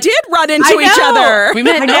never did run into each other. We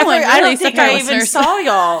met no one. Really, I don't think I even saw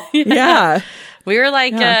y'all. Yeah. We were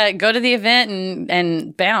like, go to the event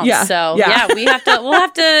and bounce. Yeah. So we'll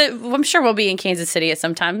have to, I'm sure we'll be in Kansas City at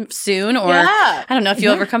some time soon. Or I don't know if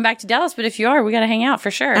you'll ever come back to Dallas, but if you are, we got to hang out for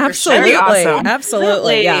sure. Absolutely. For sure. Awesome.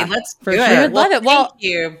 Absolutely. Yeah. Let's do it. Sure. We would love it. Well, thank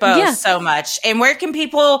you both so much. And where can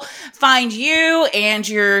people find you and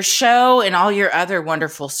your show and all your other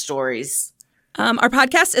wonderful stories? Our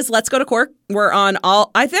podcast is Let's Go to Cork. We're on all.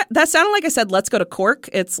 That sounded like I said Let's Go to Cork.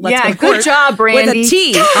 It's Let's Go to Cork. Good job, Brandi. With a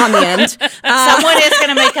T on the end. Someone is going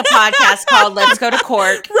to make a podcast called Let's Go to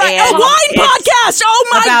Cork. Right, a wine podcast. Oh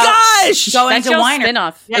my gosh! That's your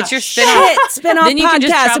spinoff. Yeah. It's your spinoff. Spinoff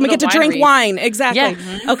podcast, and we get to drink wine. Exactly.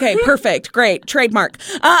 Yeah. Okay, perfect. Great. Trademark.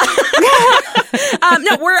 No,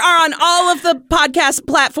 we're on all of the podcast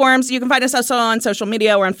platforms. You can find us also on social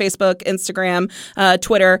media. We're on Facebook, Instagram,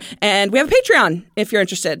 Twitter, and we have a Patreon if you're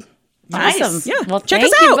interested. Nice. Awesome. Yeah. Well, check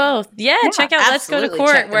thank us you out. both. Yeah, check out Let's Go to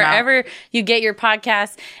Court wherever you get your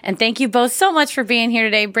podcasts. And thank you both so much for being here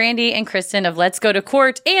today, Brandi and Kristin of Let's Go to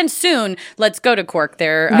Court, and soon Let's Go to Cork.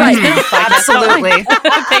 They're absolutely.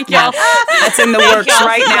 Thank y'all. That's in the works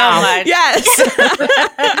right now. Yes.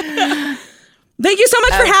 Thank you so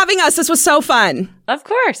much for having us. This was so fun. Of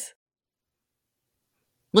course.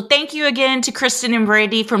 Well, thank you again to Kristin and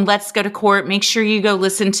Brandi from Let's Go to Court. Make sure you go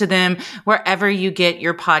listen to them wherever you get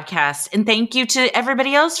your podcasts. And thank you to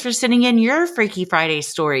everybody else for sending in your Freaky Friday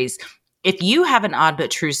stories. If you have an odd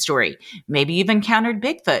but true story, maybe you've encountered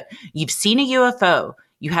Bigfoot, you've seen a UFO,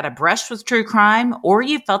 you had a brush with true crime, or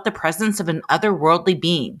you felt the presence of an otherworldly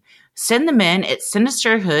being, send them in at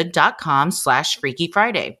sinisterhood.com/Freaky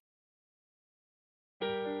Friday.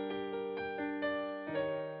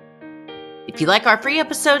 If you like our free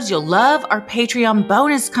episodes, you'll love our Patreon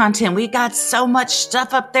bonus content. We got so much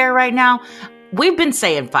stuff up there right now. We've been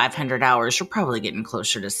saying 500 hours. We're probably getting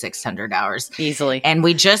closer to 600 hours. Easily. And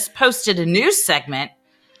we just posted a new segment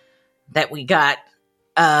that we got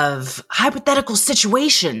of hypothetical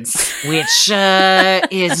situations, which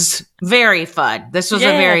is very fun. This was a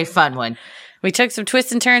very fun one. We took some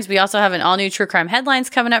twists and turns. We also have an all-new True Crime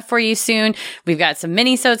Headlines coming up for you soon. We've got some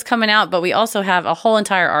mini-sodes coming out, but we also have a whole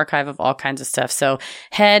entire archive of all kinds of stuff. So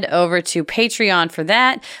head over to Patreon for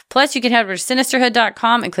that. Plus, you can head over to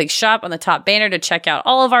sinisterhood.com and click shop on the top banner to check out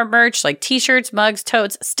all of our merch, like t-shirts, mugs,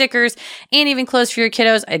 totes, stickers, and even clothes for your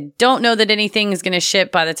kiddos. I don't know that anything is going to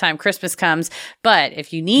ship by the time Christmas comes, but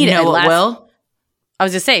if you need I was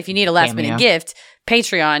going to say, if you need a last-minute gift,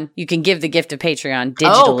 Patreon, you can give the gift of Patreon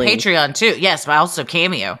digitally. Oh, Patreon too. Yes, but also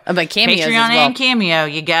Cameo. But Cameos Patreon as well. and Cameo,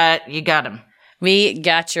 you got them. We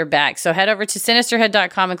got your back. So head over to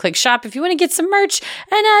sinisterhood.com and click shop if you want to get some merch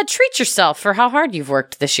and treat yourself for how hard you've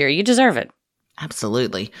worked this year. You deserve it.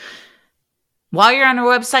 Absolutely. While you're on our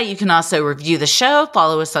website, you can also review the show,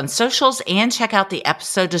 follow us on socials, and check out the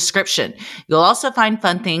episode description. You'll also find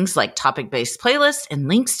fun things like topic-based playlists and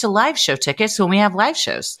links to live show tickets when we have live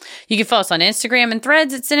shows. You can follow us on Instagram and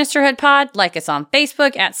Threads at Sinisterhood Pod, like us on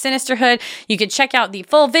Facebook at Sinisterhood. You can check out the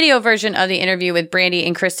full video version of the interview with Brandi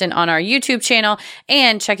and Kristin on our YouTube channel,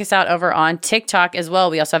 and check us out over on TikTok as well.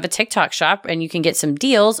 We also have a TikTok shop, and you can get some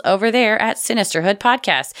deals over there at Sinisterhood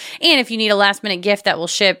Podcast. And if you need a last-minute gift that will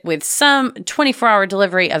ship with some 24-hour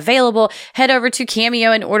delivery available, head over to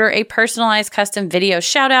Cameo and order a personalized custom video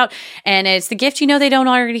shout out. And it's the gift you know they don't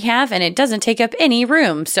already have, and it doesn't take up any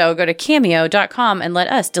room. So go to cameo.com and let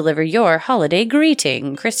us deliver your holiday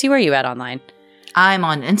greeting. Christy, where are you at online? I'm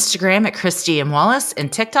on Instagram at Christy M. Wallace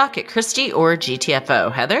and TikTok at Christy or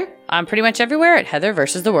GTFO. Heather? I'm pretty much everywhere at Heather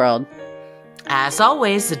versus the World. As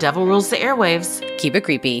always, the devil rules the airwaves. Keep it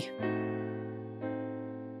creepy.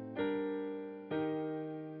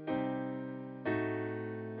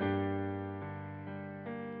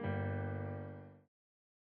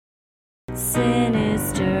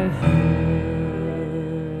 Sinisterhood.